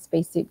entered the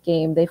spacesuit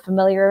game. They're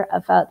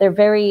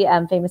very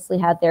famously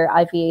had their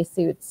IVA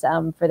suits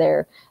for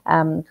their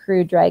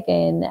Crew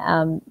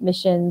Dragon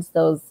missions,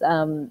 those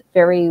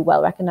very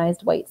well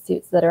recognized white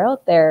suits that are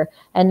out there.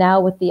 And now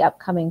with the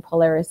upcoming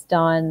Polaris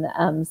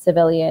Dawn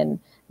civilian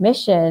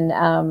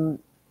mission,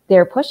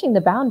 they're pushing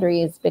the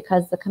boundaries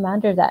because the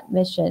commander of that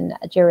mission,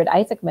 Jared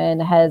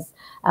Isaacman, has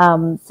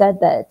said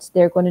that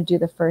they're going to do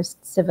the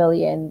first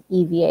civilian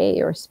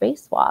EVA or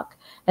spacewalk.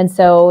 And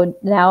so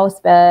now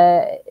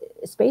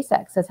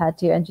SpaceX has had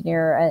to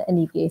engineer an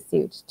EVA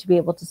suit to be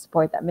able to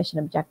support that mission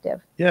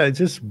objective. Yeah, it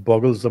just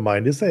boggles the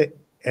mind. Is there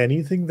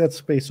anything that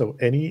space or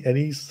any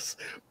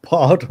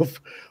part of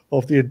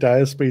the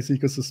entire space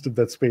ecosystem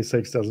that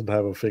SpaceX doesn't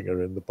have a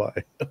finger in the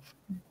pie?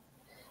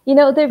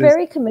 They're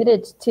very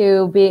committed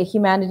to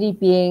humanity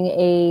being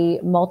a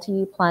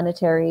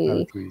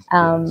multi-planetary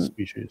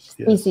species.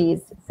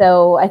 Species.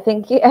 So I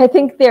think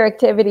their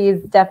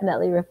activities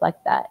definitely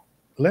reflect that.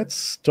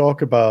 Let's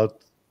talk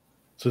about,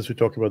 since we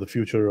talked about the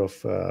future of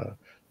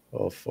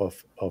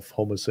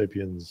Homo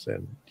sapiens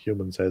and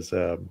humans as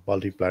a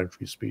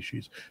multi-planetary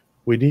species,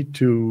 we need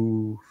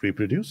to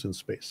reproduce in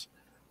space.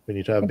 We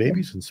need to have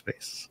babies in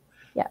space.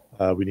 Yeah.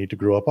 We need to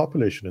grow a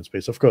population in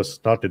space. Of course,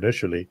 not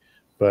initially,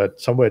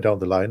 but somewhere down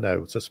the line, I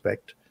would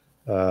suspect,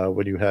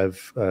 when you have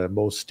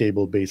more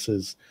stable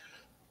bases,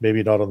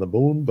 maybe not on the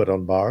moon, but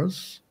on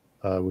Mars,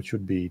 which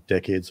would be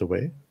decades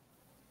away.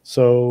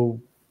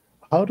 So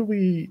how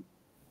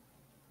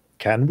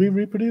can we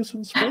reproduce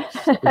in space?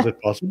 Is it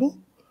possible?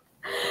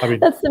 I mean,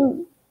 that's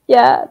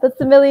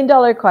the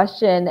million-dollar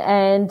question.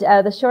 And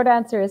the short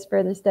answer is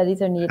further studies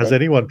are needed. Has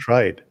anyone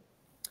tried?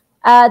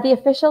 The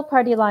official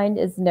party line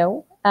is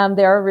no.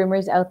 There are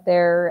rumors out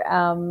there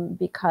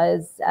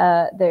because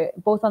they're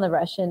both on the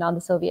Russian, on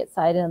the Soviet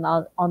side, and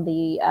on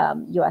the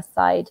U.S.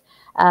 side.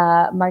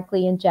 Mark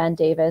Lee and Jan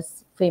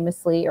Davis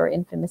famously or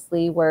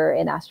infamously were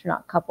an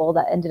astronaut couple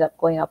that ended up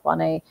going up on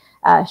a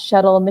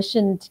shuttle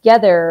mission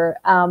together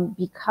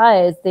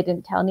because they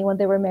didn't tell anyone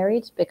they were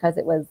married because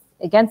it was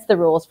against the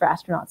rules for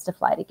astronauts to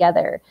fly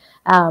together.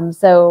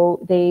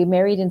 So they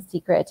married in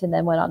secret and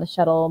then went on a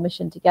shuttle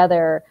mission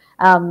together.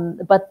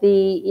 But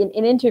in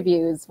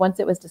interviews, once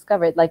it was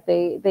discovered, like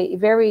they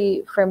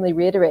very firmly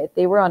reiterate,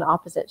 they were on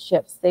opposite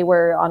shifts. They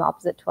were on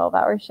opposite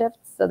 12-hour shifts.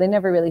 So they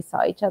never really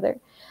saw each other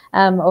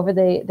over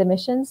the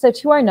mission. So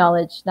to our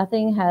knowledge,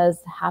 nothing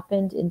has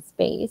happened in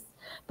space,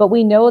 but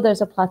we know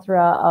there's a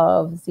plethora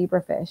of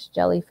zebrafish,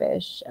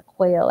 jellyfish,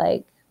 quail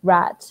egg,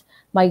 rat,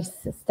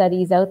 mice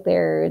studies out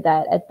there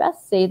that at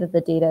best say that the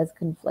data is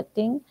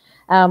conflicting.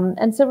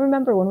 And so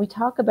remember, when we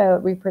talk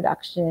about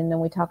reproduction and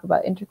we talk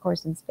about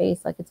intercourse in space,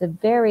 like it's a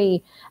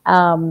very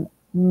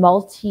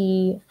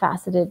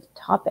multifaceted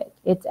topic.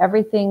 It's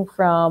everything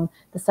from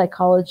the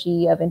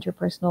psychology of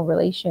interpersonal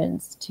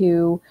relations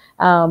to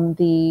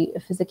the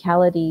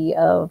physicality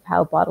of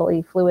how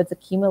bodily fluids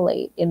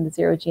accumulate in the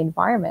zero-G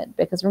environment.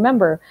 Because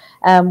remember,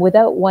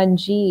 without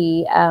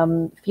 1G,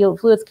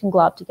 fluids can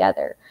glob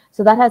together.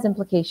 So that has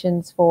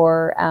implications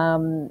for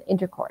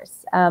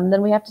intercourse.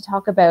 Then we have to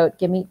talk about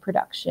gamete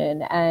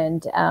production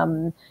and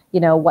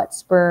what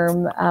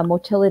sperm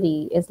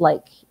motility is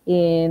like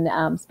in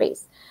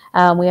space.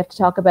 We have to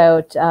talk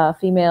about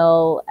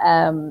female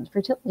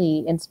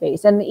fertility in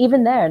space. And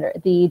even there,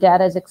 the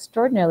data is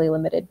extraordinarily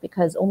limited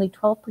because only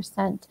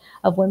 12%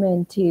 of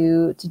women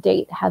to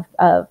date have,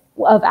 of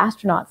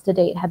astronauts to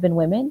date have been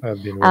women.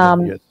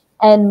 Yes.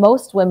 And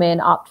most women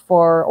opt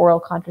for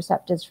oral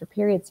contraceptives for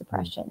period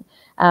suppression.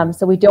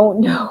 So we don't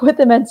know what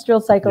the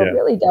menstrual cycle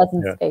really does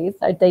in space.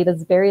 Our data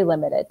is very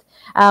limited.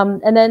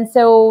 And then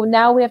so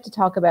now we have to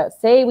talk about,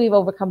 say we've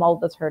overcome all of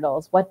those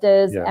hurdles. What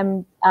does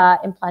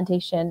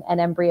implantation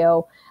and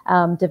embryo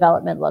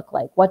development look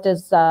like? What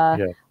does how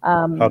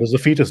does the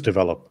fetus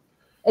develop?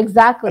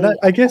 Exactly. And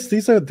I guess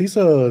these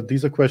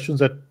are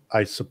questions that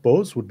I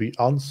suppose would be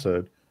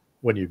answered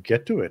when you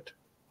get to it.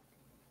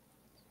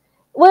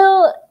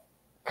 Well,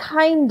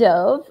 kind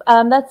of.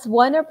 That's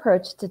one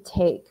approach to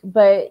take.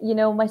 But,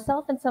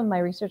 myself and some of my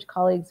research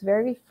colleagues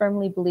very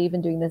firmly believe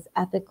in doing this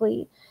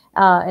ethically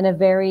in a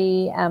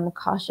very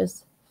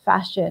cautious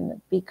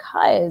fashion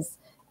because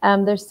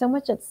there's so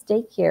much at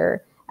stake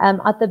here.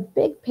 At the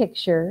big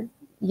picture,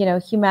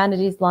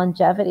 humanity's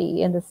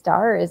longevity in the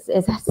stars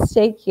is at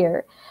stake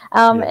here.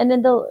 And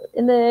in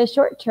the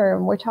short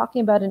term, we're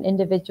talking about an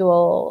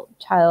individual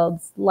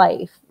child's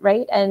life,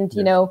 right? And,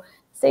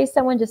 say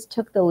someone just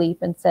took the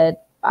leap and said,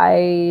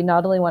 I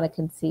not only want to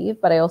conceive,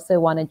 but I also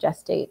want to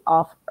gestate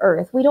off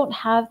Earth. We don't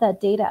have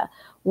that data.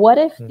 What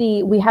if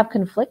we have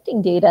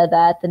conflicting data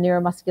that the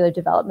neuromuscular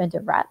development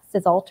of rats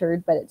is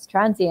altered, but it's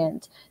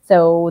transient,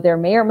 so there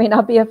may or may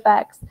not be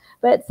effects.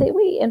 But say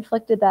we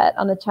inflicted that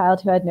on a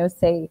child who had no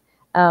say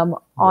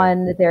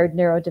on their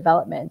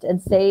neurodevelopment,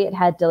 and say it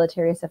had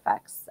deleterious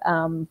effects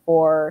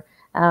for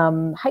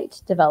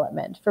height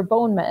development, for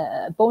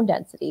bone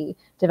density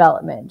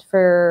development,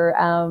 for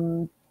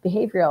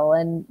behavioral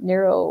and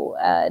neuro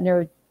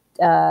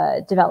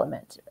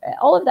development.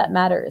 All of that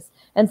matters.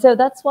 And so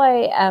that's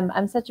why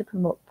I'm such a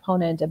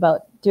proponent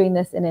about doing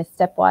this in a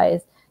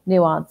stepwise,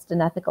 nuanced,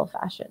 and ethical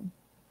fashion.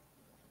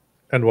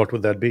 And what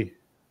would that be?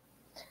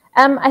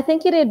 I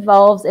think it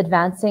involves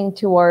advancing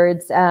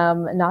towards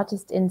not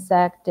just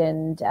insect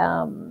and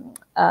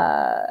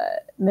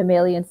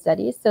mammalian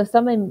studies. So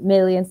some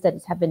mammalian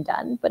studies have been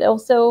done, but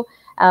also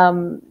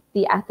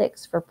the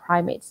ethics for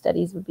primate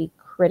studies would be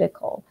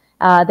critical.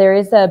 There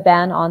is a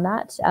ban on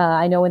that.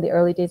 I know in the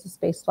early days of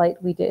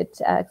spaceflight, we did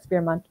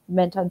experiment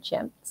on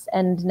chimps,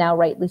 and now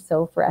rightly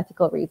so for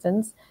ethical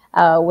reasons,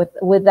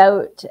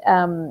 without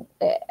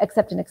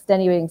except in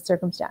extenuating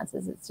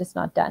circumstances. It's just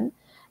not done.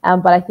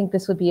 But I think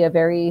this would be a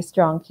very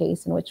strong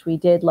case in which we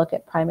did look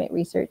at primate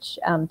research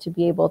to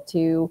be able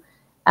to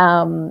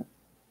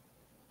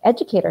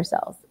educate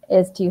ourselves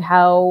as to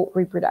how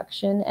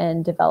reproduction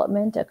and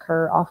development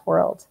occur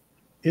off-world.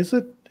 Is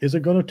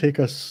it going to take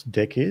us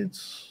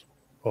decades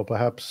or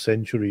perhaps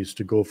centuries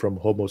to go from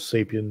Homo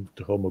sapien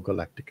to Homo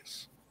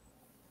galacticus?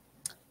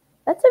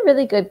 That's a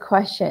really good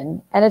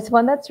question. And it's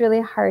one that's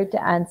really hard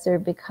to answer,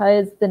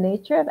 because the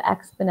nature of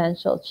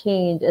exponential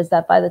change is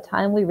that by the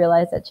time we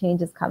realize that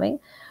change is coming,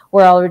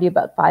 we're already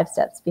about 5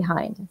 steps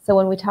behind. So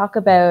when we talk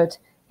about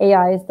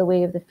AI is the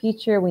way of the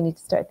future, we need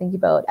to start thinking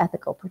about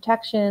ethical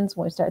protections.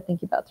 When we start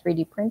thinking about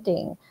 3D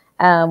printing,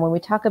 when we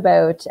talk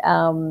about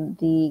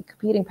the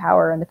computing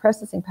power and the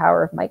processing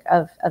power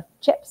of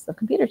chips, of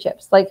computer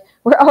chips, like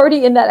we're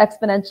already in that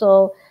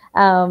exponential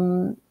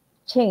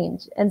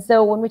change. And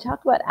so when we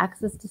talk about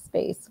access to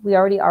space, we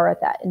already are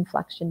at that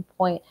inflection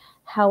point.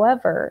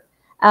 However,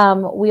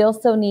 we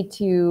also need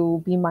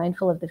to be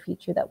mindful of the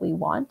future that we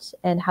want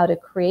and how to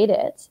create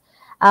it.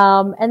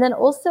 And then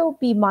also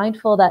be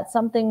mindful that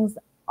some things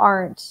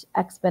aren't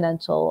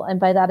exponential. And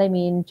by that, I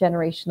mean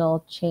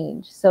generational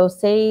change. So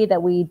say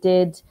that we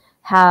did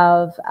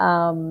have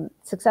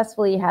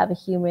successfully have a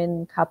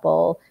human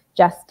couple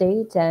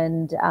gestate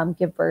and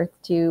give birth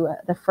to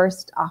the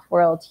first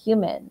off-world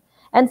human.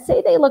 And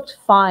say they looked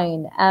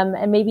fine,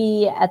 and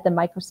maybe at the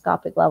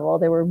microscopic level,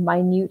 there were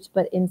minute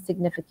but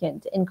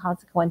insignificant,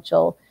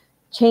 inconsequential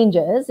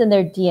changes in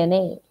their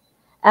DNA.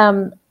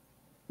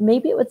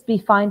 Maybe it would be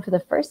fine for the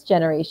first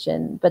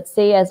generation, but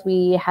say as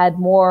we had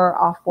more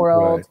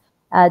off-world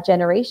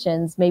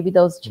generations, maybe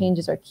those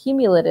changes are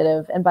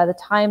cumulative, and by the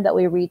time that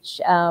we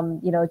reach,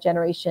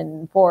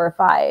 generation 4 or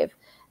 5,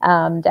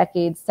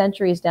 decades,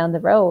 centuries down the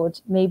road,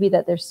 maybe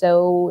that they're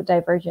so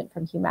divergent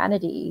from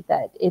humanity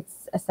that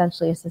it's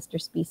essentially a sister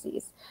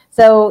species.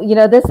 So,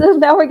 this is,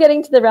 now we're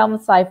getting to the realm of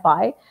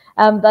sci-fi,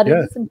 but it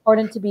is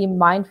important to be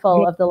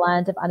mindful of the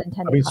land of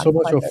unintended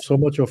consequences. So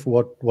much of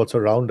what's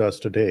around us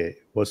today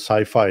was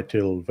sci-fi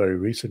till very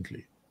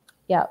recently.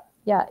 Yeah.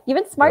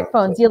 Even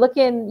smartphones. You look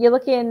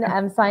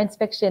in science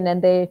fiction,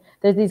 and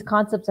there's these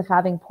concepts of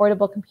having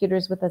portable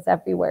computers with us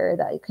everywhere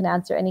that you can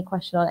answer any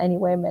question on any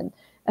whim. And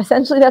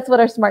essentially, that's what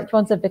our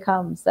smartphones have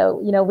become. So,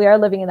 we are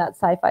living in that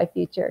sci-fi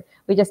future.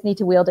 We just need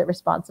to wield it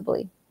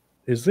responsibly.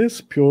 Is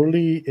this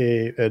purely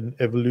an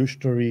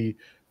evolutionary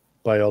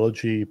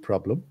biology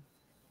problem?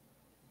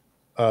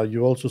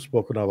 You've also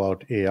spoken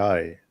about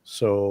AI.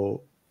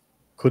 So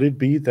could it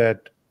be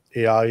that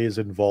AI is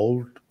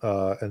involved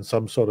in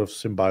some sort of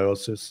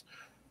symbiosis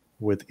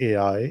with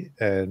AI,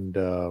 and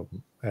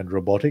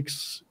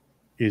robotics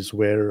is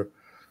where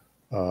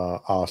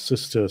our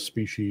sister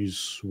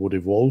species would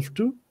evolve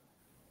to?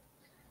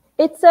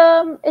 It's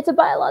a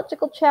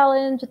biological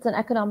challenge. It's an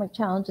economic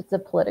challenge. It's a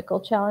political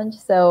challenge.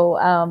 So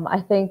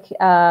I think,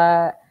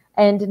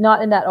 and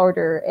not in that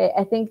order,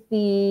 I think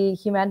the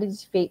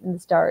humanity's fate in the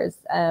stars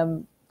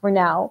for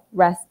now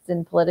rests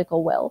in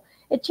political will.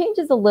 It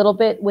changes a little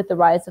bit with the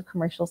rise of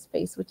commercial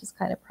space, which is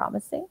kind of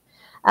promising.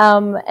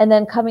 And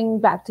then coming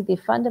back to the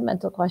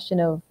fundamental question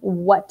of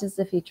what does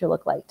the future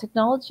look like?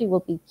 Technology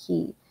will be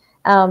key.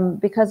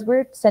 Because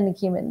we're sending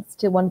humans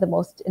to one of the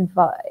most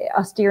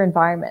austere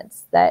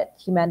environments that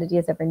humanity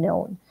has ever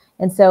known.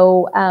 And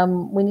so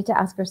we need to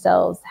ask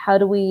ourselves, how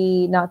do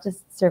we not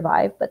just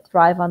survive, but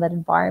thrive on that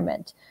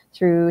environment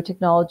through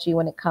technology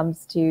when it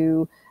comes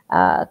to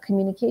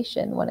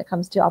communication, when it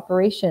comes to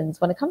operations,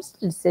 when it comes to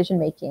decision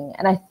making.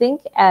 And I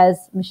think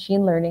as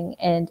machine learning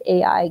and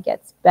AI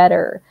gets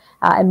better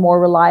and more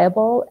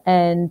reliable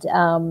and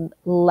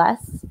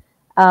less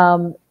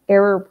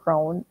error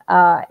prone,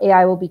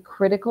 AI will be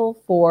critical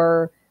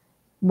for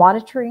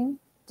monitoring,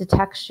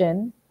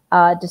 detection,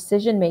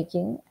 decision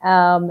making,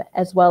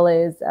 as well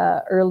as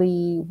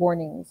early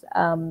warnings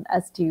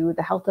as to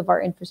the health of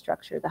our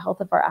infrastructure, the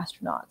health of our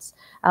astronauts,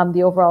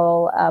 the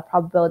overall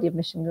probability of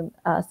mission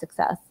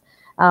success,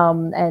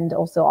 and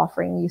also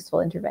offering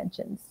useful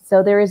interventions.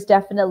 So there is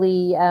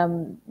definitely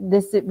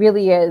this. It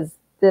really is.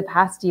 The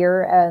past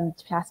year and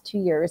past 2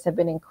 years have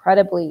been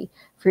incredibly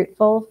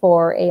fruitful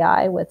for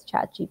AI with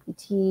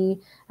ChatGPT,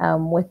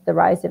 with the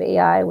rise of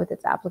AI, with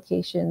its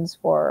applications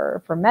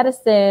for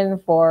medicine,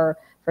 for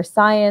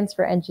science,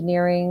 for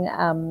engineering,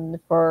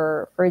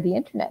 for the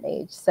internet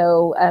age.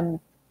 So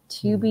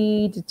to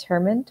be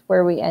determined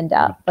where we end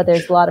up, but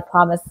there's a lot of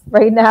promise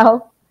right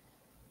now.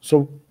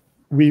 So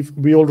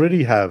we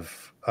already have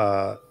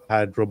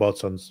had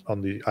robots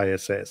on the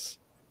ISS.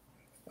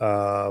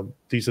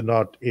 These are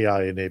not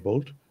AI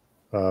enabled.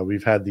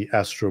 We've had the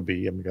Astro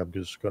Bee. I'm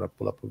just going to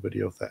pull up a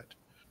video of that.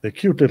 They're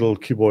cute little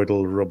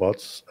cuboidal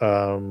robots.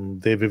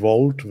 They've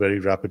evolved very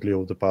rapidly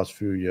over the past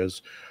few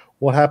years.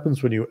 What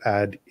happens when you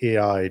add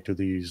AI to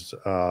these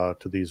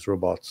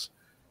robots?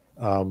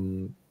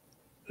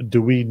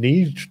 Do we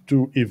need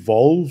to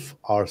evolve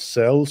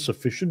ourselves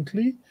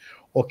sufficiently,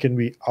 or can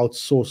we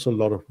outsource a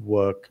lot of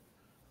work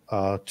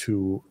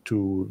to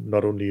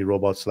not only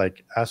robots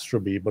like Astro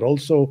Bee, but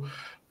also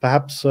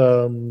perhaps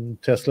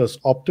Tesla's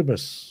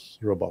Optimus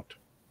robot?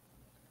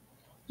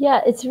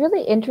 Yeah, it's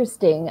really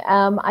interesting.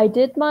 I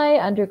did my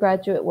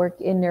undergraduate work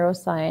in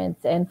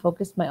neuroscience and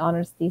focused my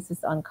honors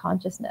thesis on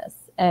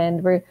consciousness.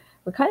 And we're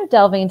kind of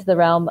delving into the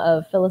realm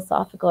of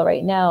philosophical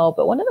right now.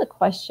 But one of the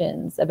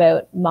questions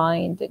about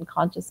mind and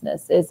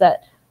consciousness is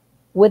that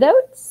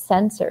without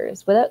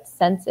sensors, without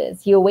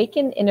senses, you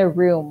awaken in a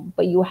room,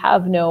 but you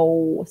have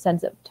no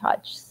sense of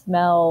touch,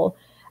 smell,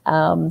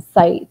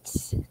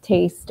 sight,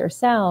 taste, or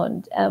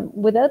sound.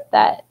 Without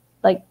that,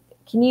 like,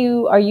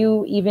 are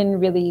you even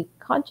really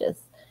conscious?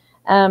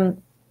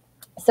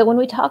 So when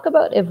we talk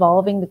about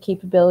evolving the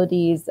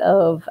capabilities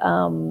of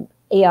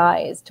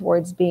AIs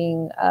towards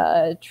being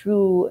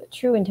true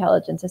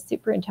intelligence, a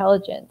super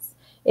intelligence,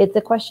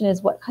 the question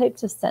is, what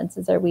types of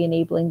senses are we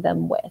enabling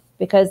them with?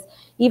 Because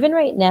even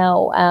right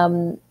now,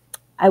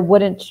 I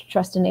wouldn't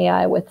trust an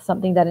AI with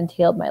something that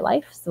entailed my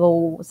life,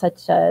 so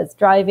such as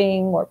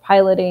driving or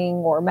piloting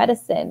or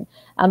medicine,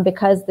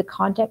 because the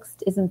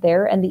context isn't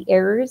there, and the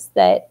errors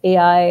that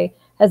AI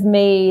has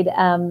made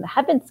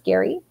have been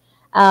scary.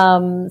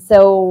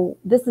 So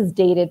this is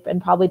dated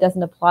and probably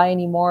doesn't apply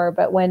anymore.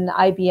 But when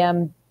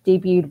IBM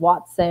debuted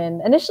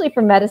Watson, initially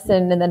for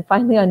medicine and then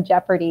finally on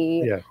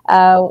Jeopardy,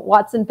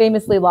 Watson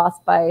famously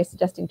lost by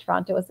suggesting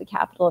Toronto was the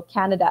capital of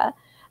Canada,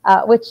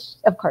 which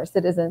of course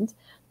it isn't.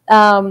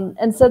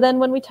 And so then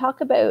when we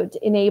talk about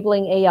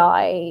enabling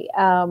AI,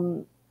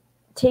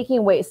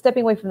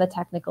 stepping away from the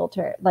technical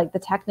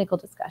the technical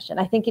discussion,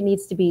 I think it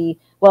needs to be,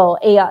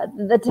 AI,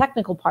 the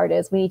technical part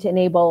is we need to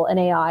enable an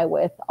AI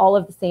with all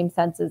of the same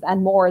senses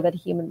and more that a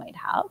human might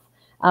have,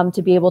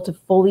 to be able to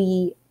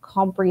fully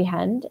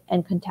comprehend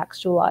and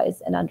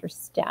contextualize and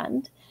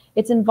understand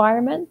its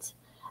environment.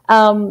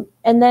 And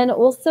then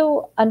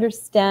also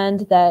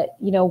understand that,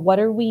 what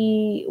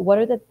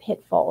are the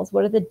pitfalls,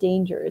 what are the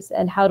dangers,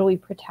 and how do we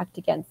protect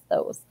against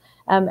those?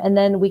 And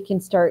then we can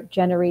start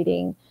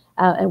generating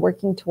and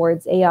working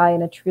towards AI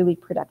in a truly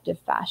productive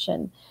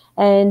fashion.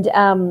 And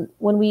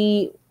when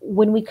we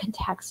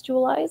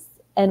contextualize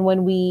and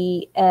when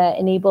we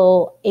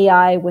enable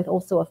AI with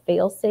also a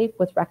fail-safe,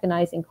 with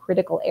recognizing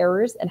critical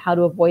errors and how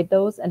to avoid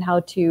those and how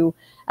to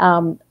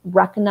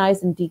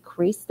recognize and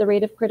decrease the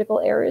rate of critical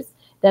errors,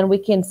 then we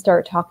can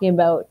start talking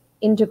about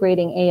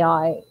integrating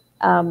AI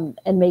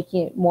and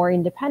making it more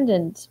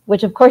independent,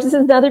 which of course is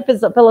another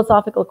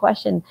philosophical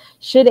question.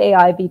 Should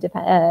AI be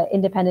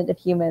independent of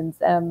humans?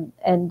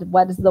 And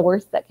what is the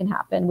worst that can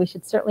happen? We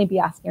should certainly be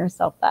asking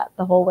ourselves that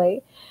the whole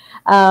way.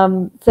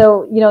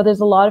 So, there's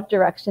a lot of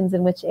directions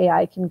in which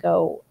AI can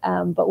go,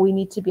 but we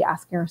need to be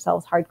asking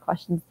ourselves hard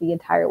questions the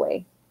entire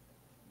way.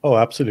 Oh,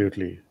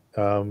 absolutely.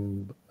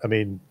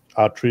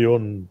 Our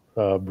Trion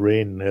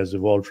brain has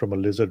evolved from a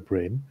lizard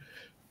brain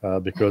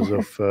because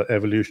of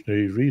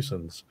evolutionary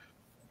reasons.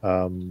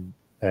 And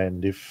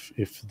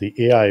if the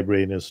AI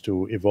brain is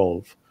to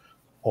evolve,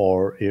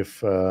 or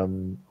if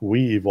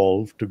we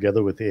evolve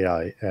together with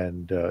AI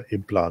and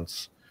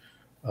implants,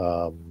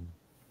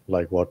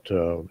 like what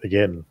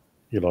again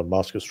Elon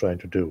Musk is trying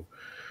to do,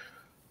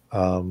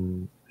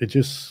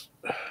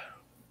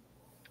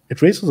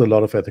 it raises a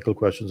lot of ethical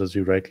questions, as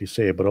you rightly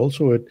say, but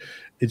also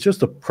it's just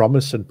the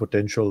promise and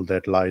potential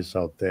that lies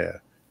out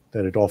there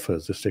that it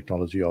offers. This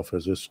technology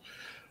offers.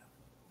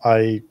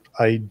 I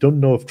don't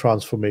know if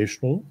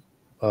transformational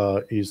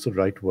is the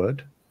right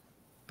word,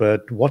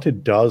 but what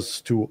it does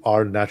to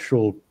our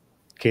natural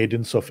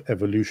cadence of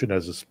evolution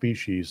as a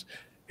species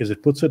is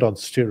it puts it on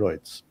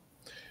steroids.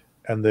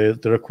 And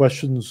there are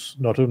questions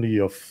not only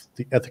of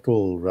the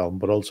ethical realm,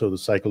 but also the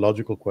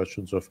psychological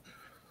questions of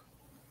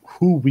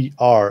who we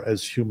are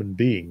as human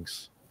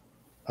beings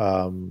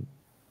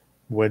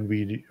when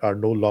we are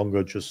no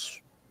longer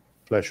just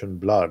flesh and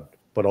blood,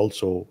 but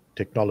also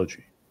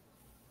technology.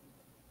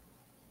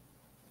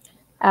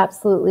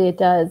 Absolutely, it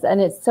does. And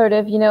it's sort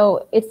of,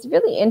 it's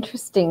really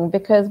interesting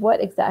because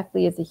what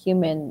exactly is a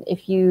human?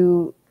 If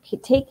you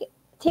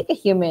take a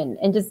human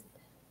and just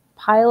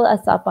pile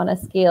us up on a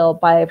scale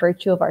by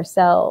virtue of our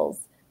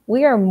cells,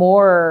 we are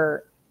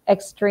more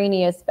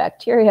extraneous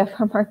bacteria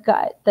from our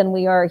gut than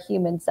we are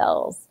human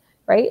cells,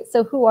 right?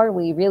 So who are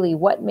we really?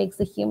 What makes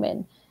a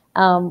human?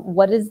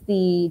 What is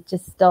the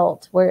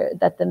gestalt where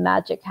that the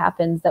magic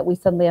happens, that we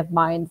suddenly have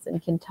minds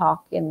and can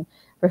talk and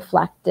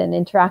reflect and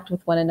interact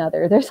with one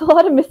another? There's a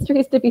lot of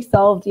mysteries to be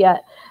solved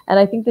yet, and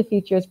I think the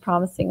future is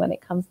promising when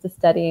it comes to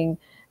studying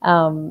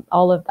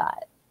all of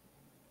that.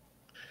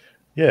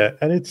 Yeah,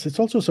 and it's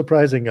also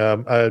surprising.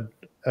 I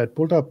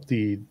pulled up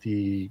the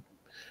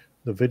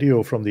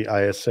video from the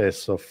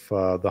ISS of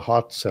the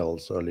heart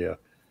cells earlier,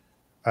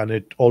 and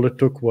it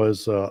took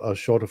was a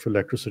short of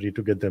electricity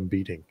to get them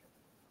beating.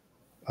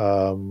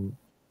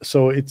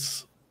 So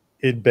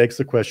it begs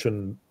the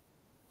question: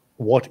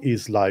 what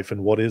is life,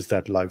 and what is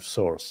that life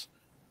source?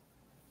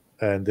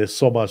 And there's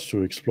so much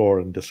to explore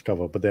and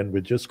discover. But then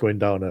we're just going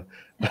down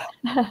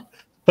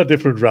a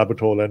different rabbit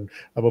hole, and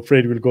I'm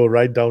afraid we'll go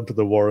right down to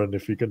the Warren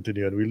if we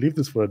continue. And we'll leave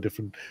this for a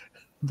different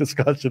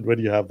discussion when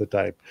you have the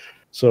time.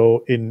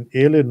 So in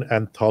alien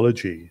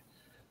anthology,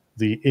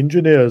 the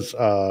engineers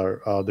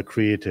are the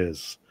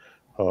creators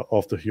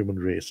of the human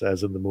race,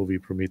 as in the movie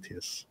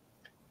Prometheus.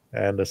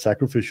 And a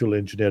sacrificial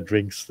engineer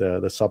drinks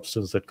the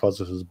substance that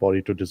causes his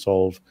body to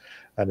dissolve,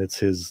 and it's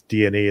his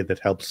DNA that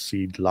helps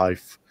seed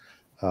life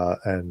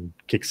and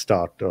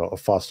kickstart a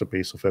faster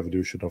pace of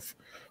evolution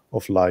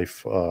of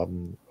life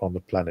on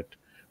the planet.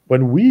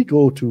 When we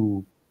go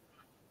to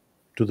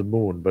the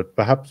moon, but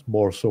perhaps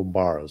more so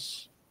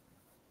Mars,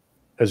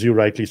 as you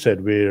rightly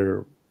said,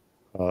 we're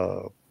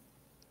uh,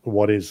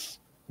 what is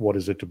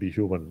it to be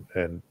human,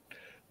 and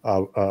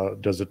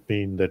does it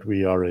mean that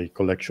we are a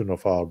collection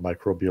of our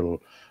microbial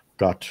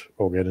gut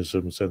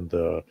organisms and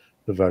the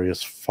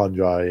various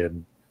fungi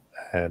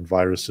and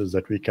viruses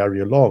that we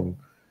carry along?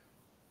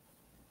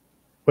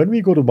 When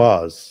we go to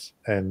Mars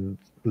and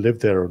live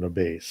there on a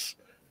base,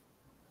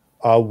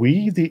 are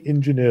we the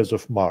engineers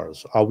of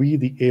Mars? Are we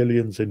the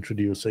aliens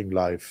introducing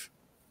life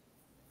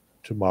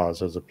to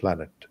Mars as a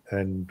planet?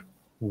 And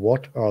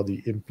what are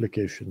the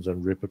implications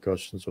and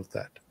repercussions of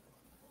that?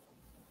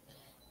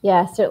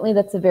 Yeah, certainly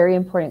that's a very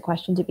important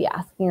question to be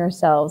asking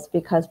ourselves,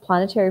 because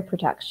planetary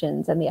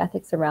protections and the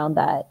ethics around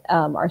that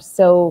are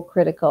so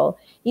critical.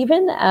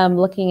 Even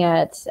looking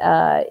at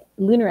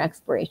lunar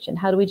exploration,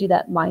 how do we do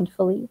that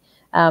mindfully?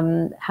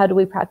 How do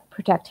we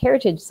protect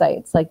heritage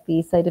sites like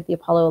the site of the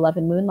Apollo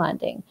 11 moon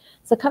landing?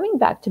 So coming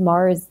back to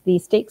Mars, the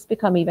stakes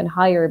become even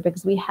higher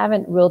because we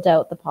haven't ruled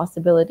out the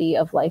possibility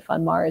of life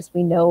on Mars.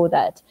 We know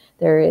that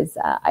there is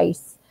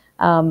ice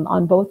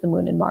on both the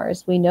moon and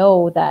Mars. We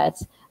know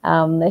that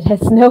it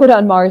has snowed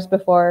on Mars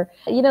before.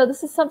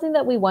 This is something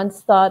that we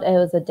once thought it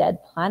was a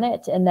dead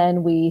planet, and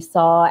then we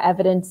saw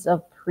evidence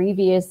of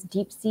previous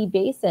deep sea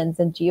basins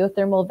and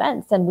geothermal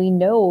vents, and we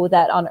know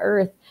that on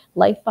Earth,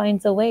 life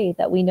finds a way,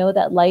 that we know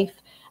that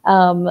life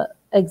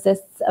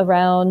exists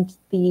around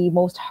the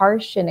most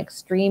harsh and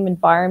extreme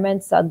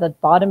environments on the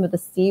bottom of the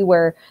sea,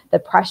 where the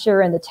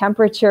pressure and the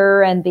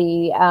temperature and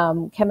the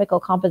chemical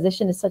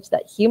composition is such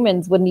that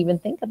humans wouldn't even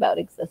think about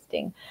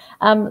existing.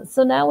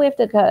 So now we have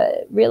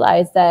to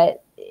realize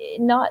that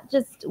not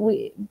just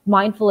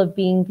mindful of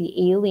being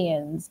the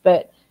aliens,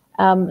 but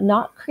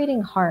not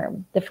creating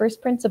harm. The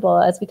first principle,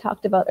 as we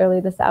talked about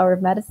earlier this hour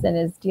of medicine,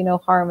 is do no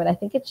harm. And I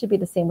think it should be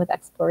the same with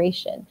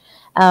exploration.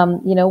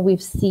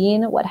 We've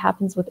seen what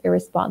happens with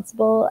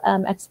irresponsible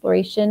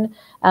exploration,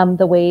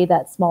 the way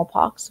that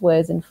smallpox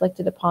was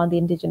inflicted upon the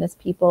indigenous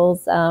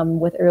peoples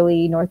with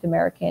early North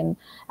American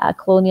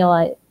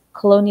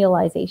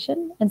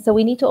colonialization. And so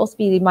we need to also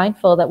be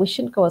mindful that we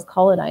shouldn't go as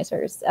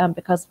colonizers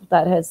because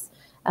that has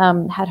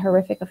had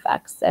horrific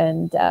effects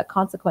and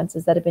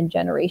consequences that have been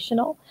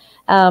generational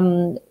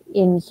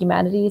in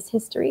humanity's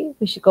history.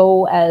 We should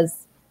go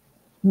as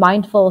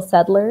mindful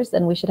settlers,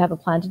 and we should have a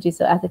plan to do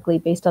so ethically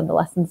based on the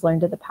lessons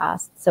learned in the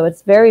past. So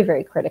it's very,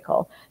 very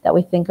critical that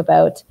we think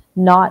about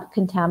not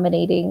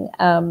contaminating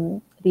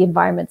the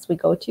environments we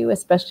go to,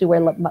 especially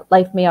where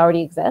life may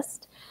already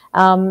exist,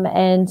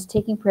 and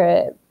taking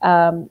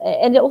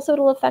and also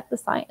it'll affect the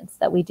science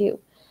that we do.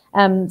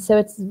 So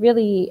it's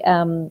really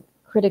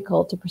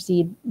critical to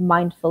proceed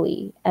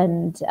mindfully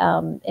and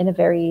in a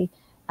very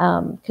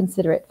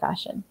considerate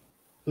fashion.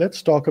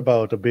 Let's talk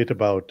a bit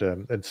about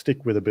and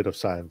stick with a bit of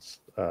science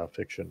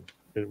fiction.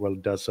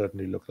 It does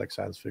certainly look like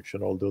science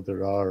fiction, although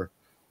there are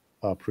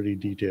pretty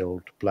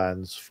detailed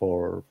plans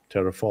for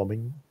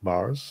terraforming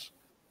Mars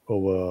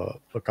over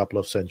a couple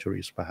of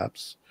centuries,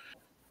 perhaps.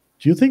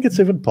 Do you think it's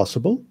even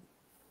possible?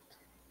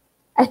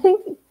 I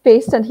think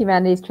based on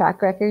humanity's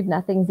track record,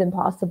 nothing's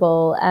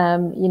impossible.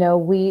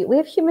 We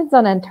have humans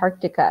on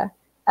Antarctica,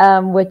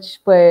 which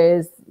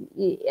was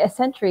a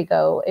century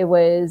ago. It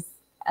was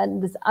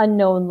this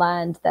unknown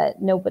land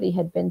that nobody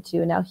had been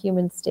to. Now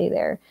humans stay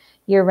there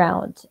year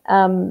round.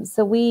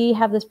 So we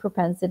have this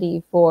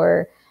propensity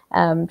for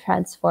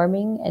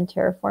transforming and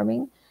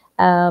terraforming.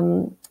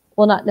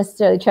 well, not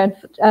necessarily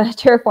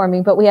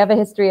terraforming, but we have a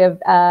history of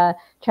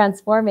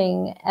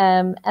transforming.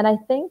 And I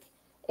think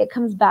it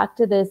comes back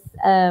to this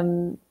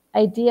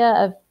idea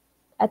of,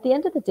 at the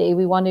end of the day,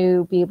 we want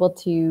to be able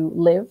to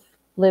live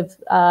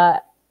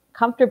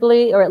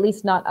comfortably, or at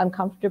least not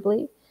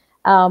uncomfortably.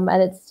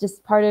 And it's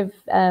just part of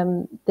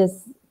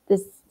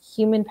this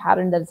human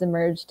pattern that has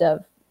emerged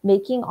of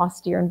making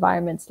austere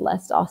environments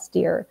less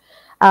austere.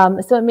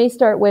 So it may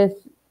start with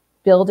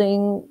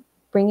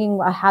bringing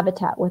a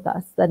habitat with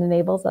us that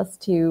enables us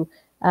to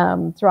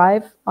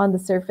thrive on the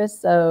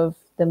surface of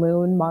the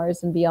moon,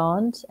 Mars, and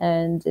beyond.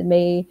 And it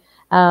may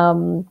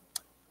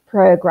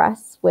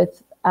progress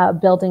with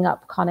building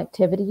up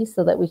connectivity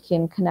so that we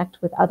can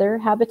connect with other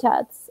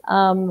habitats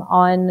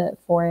on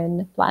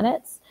foreign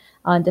planets,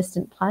 on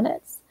distant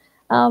planets.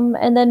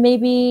 And then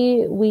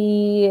maybe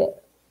we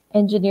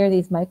engineer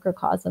these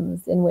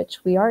microcosms in which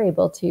we are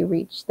able to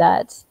reach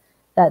that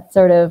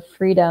sort of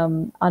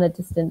freedom on a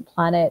distant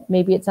planet.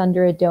 Maybe it's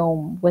under a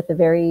dome with a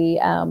very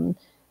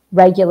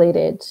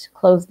regulated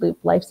closed loop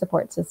life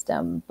support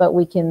system, but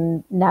we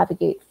can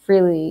navigate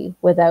freely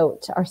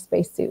without our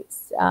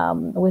spacesuits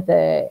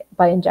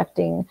by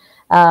injecting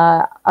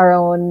our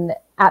own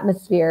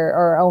atmosphere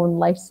or our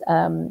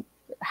own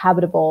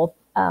habitable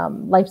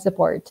life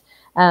support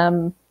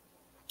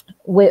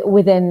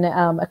within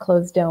a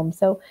closed dome.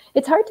 So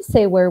it's hard to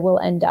say where we'll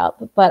end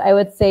up, but I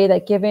would say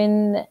that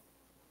given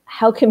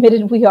how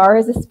committed we are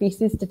as a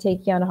species to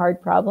taking on hard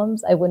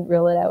problems, I wouldn't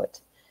rule it out.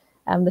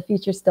 The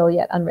future's still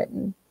yet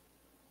unwritten.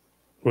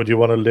 Would you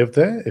want to live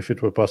there if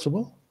it were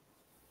possible?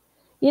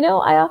 You know,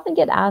 I often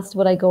get asked,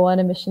 would I go on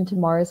a mission to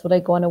Mars? Would I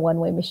go on a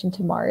one-way mission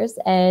to Mars?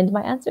 And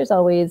my answer is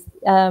always,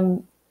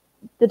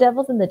 the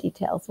devil's in the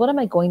details. What am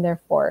I going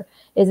there for?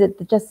 Is it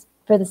just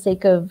for the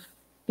sake of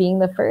being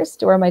the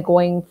first, or am I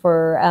going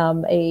for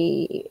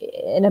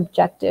an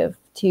objective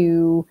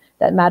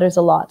that matters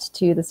a lot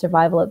to the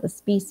survival of the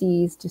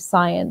species, to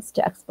science,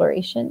 to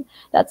exploration?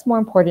 That's more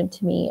important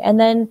to me. And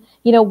then,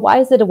 you know, why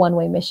is it a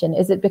one-way mission?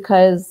 Is it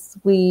because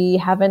we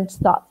haven't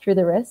thought through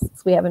the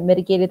risks? We haven't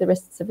mitigated the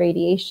risks of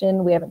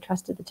radiation? We haven't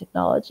trusted the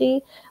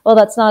technology? Well,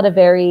 that's not a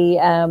very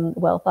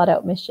well thought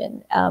out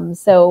mission.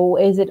 So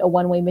is it a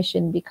one-way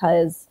mission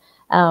because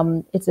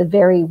it's a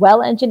very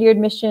well-engineered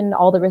mission,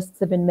 all the risks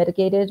have been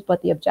mitigated,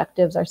 but the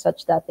objectives are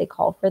such that they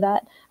call for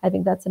that? I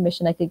think that's a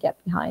mission I could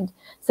get behind.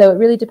 So it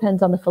really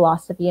depends on the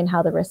philosophy and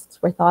how the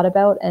risks were thought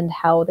about and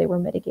how they were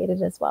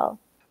mitigated as well.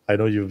 I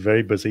know you're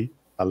very busy.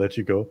 I'll let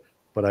you go,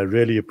 but I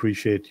really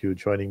appreciate you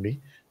joining me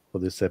for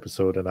this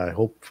episode, and I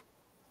hope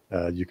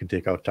you can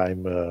take out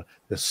time.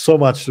 There's so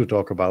much to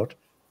talk about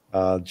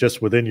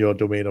just within your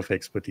domain of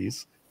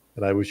expertise,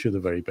 and I wish you the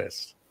very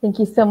best. Thank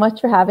you so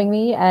much for having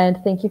me, and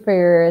thank you for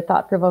your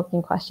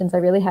thought-provoking questions. I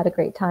really had a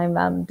great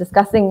time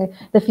discussing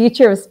the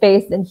future of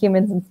space and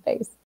humans in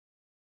space.